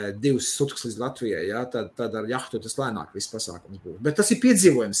 2 sutkas līdz Latvijai, ja, tad ar jahtu tas lēnāk viss pasākums būs. Bet tas ir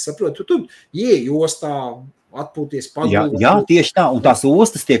piedzīvojums, saprotu, tu ieej ostā, atpūties, pagulēt. Jā, tieši tā, un tās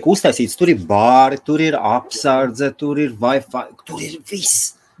ostas tiek uztaisītas, tur ir bāri, tur ir apsardze, tur ir Wi-Fi, tur ir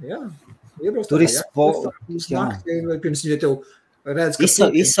viss. Jā, iebrauc tur ir sports. Pirms viņa tev redz, ka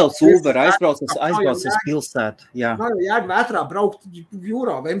izsauc Uber, aizbrauc uz pilsētu. Jā. Jā, vētrā braukt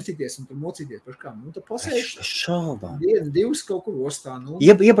jūrā, vemstīties un tur mocīties par kā. Nu, tad pasēž. Šaubām. 1-2 kaut kur ostā. Nu.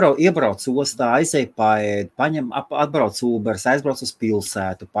 Iebrauc ostā, aizej paēd, atbrauc Ubers, aizbrauc uz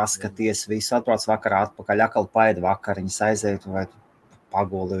pilsētu, paskaties visu, atbrauc vakarā atpakaļ, akal paēd vakariņas, aizej vai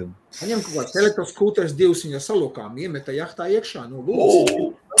pagoli. Paņem kaut kāds elektroskūters 2 viņa salokām, iemeta jahtā iekšā. Nu,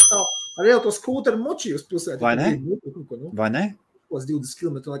 ar elektroskūteru moči uz pilsētu. Vai ne? Vai ne? 20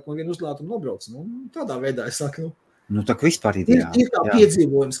 km, lai man vienu uzlātu un nobrauc. Nu, tādā veidā es saku. Nu, tā vispār ideāli. Ir tā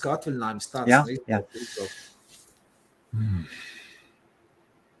piedzīvojums, kā atvaļinājums tāds. Jā.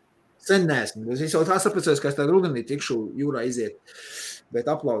 Sen neesmu. Es jau tā sapracējos, ka es tā rudenī tikšu jūrā iziet.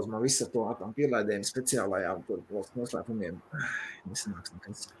 Bet aplauz man visu ar to tām pielaidēm speciālajām noslēpumiem. Nesanāks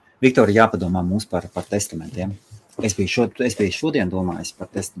nekas. Viktoru, jāpadomā mums par testamentiem. Es biju šodien domājis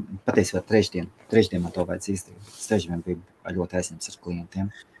par testamentu. Patiesībā trešdien man to vajadz izdarīt. Es trešdien biju ļoti aizņemts ar klientiem.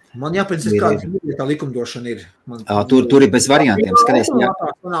 Man jāpēc, kāda tā likumdošana ir. Tur ir bez variantiem. Skaties,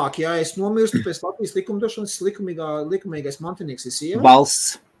 ja es nomirstu pēc Latvijas likumdošanas, likumīgais mantinīgs ir sieva.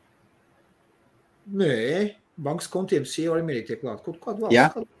 Valsts. Nē, bankas kontiem sieva arī mierīgi tiek klāt. Kādu valsts?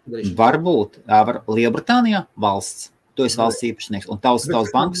 Jā, varbūt. Lielbritānijā valsts. Tu esi valsts īpašnieks, un tavs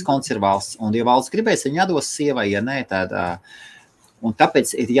bankas konts ir valsts. Un, ja valsts gribēs, viņa dos sievai, ja nē, tad... Un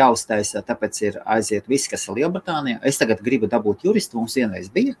tāpēc ir jāuztaisa, tāpēc ir aiziet viss, kas ir Lielbritānijā. Es tagad gribu dabūt juristu, mums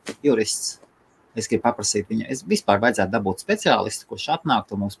vienreiz bija jurists. Es gribu paprasīt viņa, es vispār vajadzētu dabūt speciālistu, kurš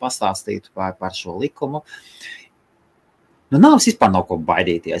atnāktu un mums pastāstītu par šo likumu. Nu, vispār nav ko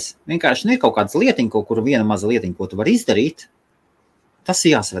baidīties. Vienkārši ir kaut kādas lietiņa, kaut kur viena maza lietiņa, ko tu vari izdarīt, tas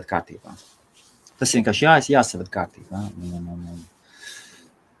ir jāsaved kārtībā. Tas vienkārši jāsaved kārtībā.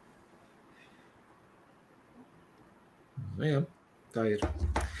 Jā, tā ir.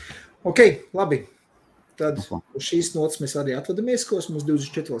 Ok, labi. Tad uz šīs notas mēs arī atvadamies, ko mums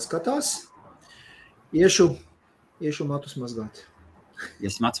 24 vēl skatās. Iešu matus mazgāt.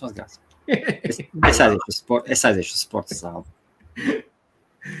 Iešu matus mazgāt. Es aiziešu uz sporta zāli.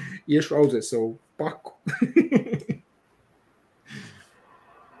 Iešu audzēt savu paku.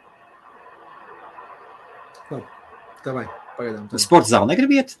 Labi, tā vai, pagaidām. Sporta zāli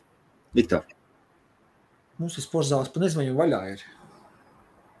negrib iet, Viktor? Mums ir sporta zāles, pa nezinu, vaļā ir.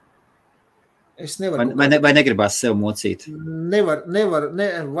 Es nevaru... Vai negribās sev mocīt?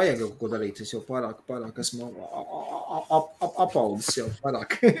 Vajag kaut ko darīt, es jau pārāk esmu apaudzis jau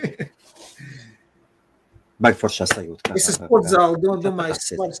pārāk. Baigi foršā sajūta. Es sporta zāli, domāju,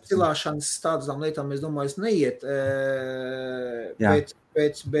 svaras cilāšanas tādām lietām, es domāju, es neiet,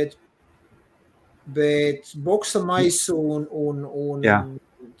 bet boksa maisu un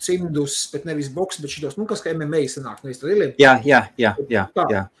cimdus, bet nevis boksa, bet šitos, kas kā MMA sanāk, nevis triliem.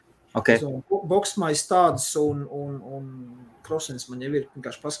 Jā. Okay. Boksa maisu tādas un krosens man jau ir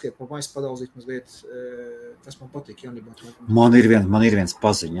vienkārši paskiet pa maisu padalzīt mazliet, tas man patīk, Janībā. Man ir viens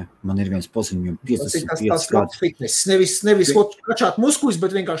paziņa, viņam 55 tas gadu. Fitness, nevis kačāt muskuļus,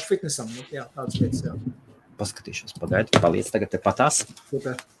 bet vienkārši fitnessam. Jā, tāds lietas, jā. Paskatīšos, paliec tagad te patās.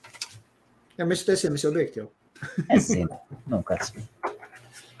 Super. Jā, mēs jau beigt jau. Es zinu, kāds.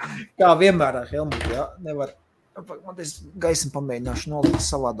 Kā vienmēr ar Helmutu, jā, nevar. Man es gaismu pamēģināšu nolikt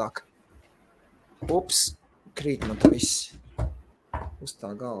savādāk. Ups, krīt man tā viss. Uz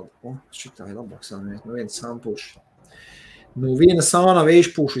tā galda. Šitā ir labāk sāniet. Nu, viens sānpūši. Nu, viena sāna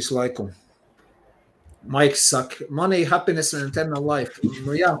vējšpūši visu laiku. Maiks saka, money, happiness and eternal life.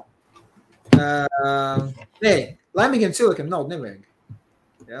 Nu, jā. Nē, laimīgiem cilvēkiem naudu nevajag.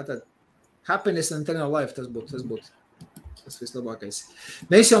 Jā, tad happiness and eternal life, tas būtu. Tas vislabākais.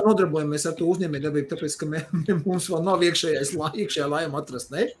 Mēs jau nodarbojamies ar to uzņēmēju darbību, tāpēc, ka mums vēl nav iekšējā laima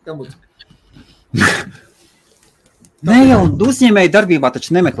atrast, ne? Kamut? Nē, jau uzņēmēju darbībā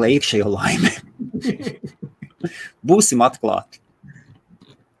taču nemeklē iekšējo laimi. Būsim atklāti.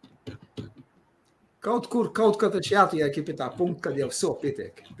 Kaut kā taču jātiek pie tā punkta, kad jau so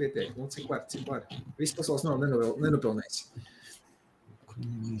pietiek. Nu, cik var. Viss pasaules nav nenopilnējis.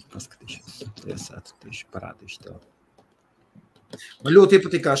 Paskatīšos. Tieši parādīšu tev. Man ļoti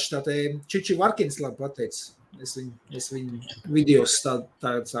iepatikās tā Čiči Varkins labi pateicis. Es viņu videos tā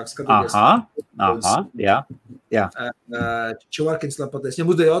sāk skatīties. Jā. Čiči Varkins labi pateicis.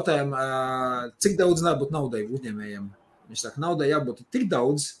 Viņam uzdeva jautājumu, cik daudz jābūt naudai uzņēmējiem. Viņš saka, naudai jābūt tik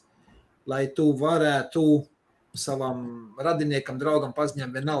daudz, lai tu varētu savam radiniekam, draugam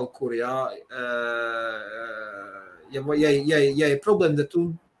paziņām vienalga, kur, jā, ja ir problēma,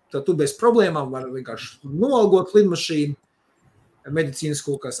 tad tu bez problēmām var vienkārši noalgot lidmašīnu, medicīnas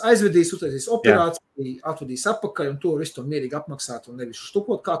kaut kas aizvedīs, uztaisīs operāciju, atvedīs atpakaļ, un to visu to mierīgi apmaksāt, un nevis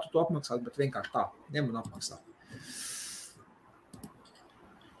štukot, kā tu to apmaksāt, bet vienkārši tā, ņem un apmaksā.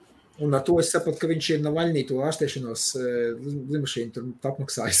 Un ar to es sapratu, ka viņš ir Navaļnī to ārstēšanos lidmašīnu tur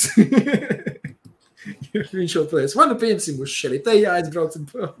apmaksājis. Viņš jau pateica, vai nu pieņemsim uz šeit, te jāaizbrauc un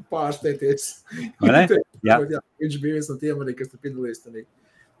pārstēties. Vai ne? Jā. Viņš bija viens no tiem arī, kas tur piedalījās tādā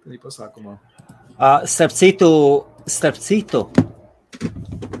pasākumā. Starp citu,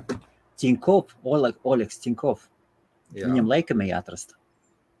 Ķinkov, Oleks Ķinkov, viņam leikemija atrasta.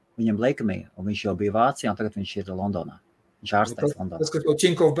 Viņam leikemija, un viņš jau bija Vācijā, un tagad viņš ir Londonā. Viņš ārstēs Londonā. Tas, ka to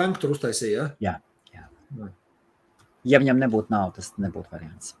Ķinkov banku tur uztaisīja, ja? Jā. Ja viņam nebūtu nav, tas nebūtu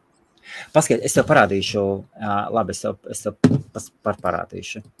variants. Paskait, es tev parādīšu, labi, es tev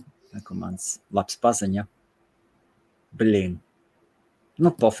parādīšu, ko mans labs paziņa. Blin. Nu,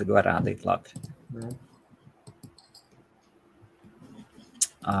 pofigu var rādīt, labi.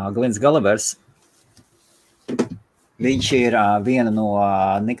 Glins Galavers. Viņš ir viena no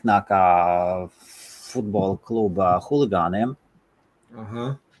niknākā futbola kluba huligāniem.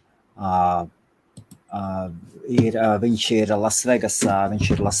 Viņš ir Las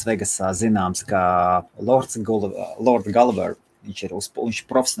Vegasā zināms kā Lord Gulliver. Viņš ir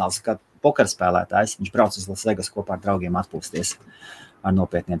profesionāls kā pokerspēlētājs. Viņš brauc uz Las Vegas kopā ar draugiem atpūsties ar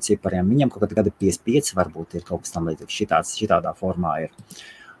nopietniem cipariem. Viņam kaut kādā gada 55 varbūt ir kaut kas tam līdzīgs. Šitādā formā ir.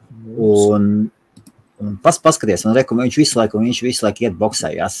 Un paskaties, un reku, viņš visu laiku iet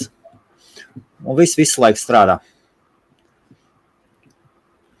boksējās. Un visu laiku strādā.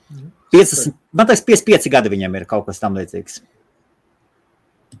 50, man teiks, 55 gadi viņam ir kaut kas tam līdzīgs.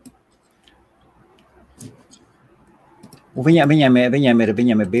 Un viņam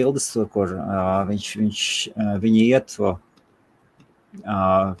ir bildes, kur viņi iet to.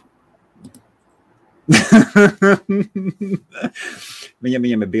 Viņam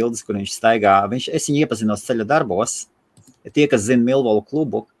ir bildes, kur viņš staigā. Es viņu iepazinos ceļa darbos. Tie, kas zina Millwall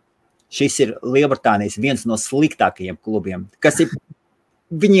klubu, šis ir Lielbritānijas viens no sliktākajiem klubiem, kas ir.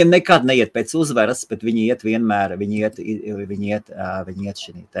 Viņiem nekad neiet pēc uzvaras, bet viņi iet vienmēr, viņi iet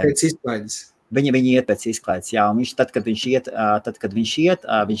šī te. Pēc izklaides. Viņi iet pēc izklaides, jā, un viņš, tad, kad viņš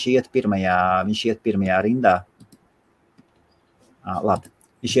iet pirmajā rindā. Labi,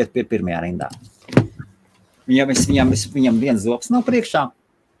 viņš iet pirmajā rindā. Viņam viens zobs nav priekšā,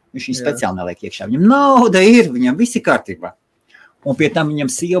 viņš viņu speciāli neliek iekšā. Viņam nauda ir, viņam visi kārtībā. Un pie tam viņam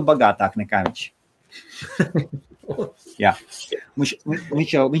sieva bagātāk nekā viņš. Jā.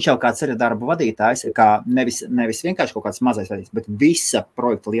 Viņš jau kā ceļa darba vadītājs, kā nevis vienkārši kaut kāds mazais vadītājs, bet visa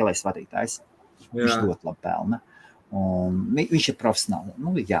projekta lielais vadītājs. Jā. Viņš ļoti labi pelna. Un viņš ir profesionāli. Nu,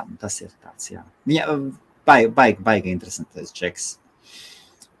 jā, tas ir tāds, jā. Viņa baigi interesantais čeks.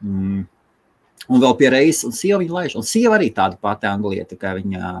 Un vēl pie reizes, un sieva viņa laiž. Un sieva arī tāda pati anglieta, kā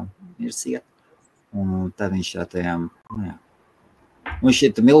viņa ir sieta. Un tad viņš tajām, nu jā. Un viņš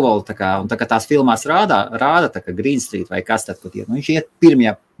iet Millwall, un tā kā tās filmās rāda tā kā Green Street vai kas tad, kur iet. Un viņš iet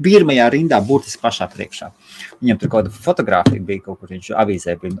pirmajā rindā burtiski pašā priekšā. Viņam tur kaut kāda fotogrāfija bija kaut kur, viņš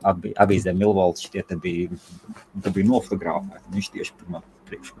avīzē Millwall, šitie te bija nofotogrāfēti. Viņš tieši pirmā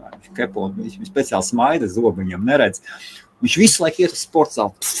priekšā. Viņš kepo, viņš speciāli smaida, zobu viņam neredz. Viņš visu laiku iet uz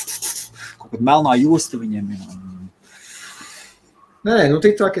sportzāli. Kaut kāda melnā josta viņam ir. Nē, nu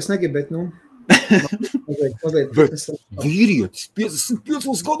tik tā, ka es negribu, bet, nu... Bet vīrietis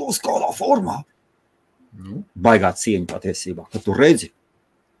 55 gados kādā formā. Baigā cieņa patiesībā, kad tu redzi.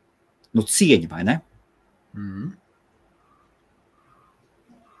 Nu, cieņa, vai ne?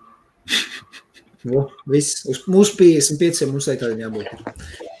 Nu, viss. Uz mūsu 55 mums arī tādiem jābūt.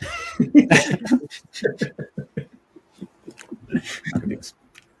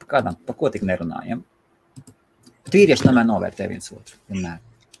 Pa ko tik nerunājam? Vīrieši tomēr novērtē viens otru. Vienmēr.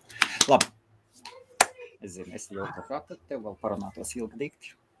 Labi. Es zinu, es ļoti papratu, tev vēl parunātos ilgi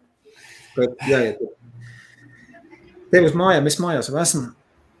dikti. Jā. Tev uz mājām, es mājās vēl esmu.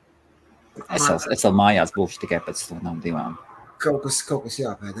 Es vēl mājās būšu tikai pēc stundām 2. Kaut kas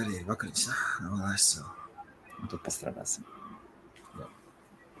jāpēd arī vakariņas. Nav lēs vēl. Un tad pastrādāsim.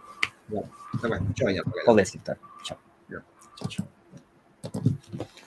 Jā. Davai, čau, jā. Paldies, Viktoru. Čau. Jā, čau.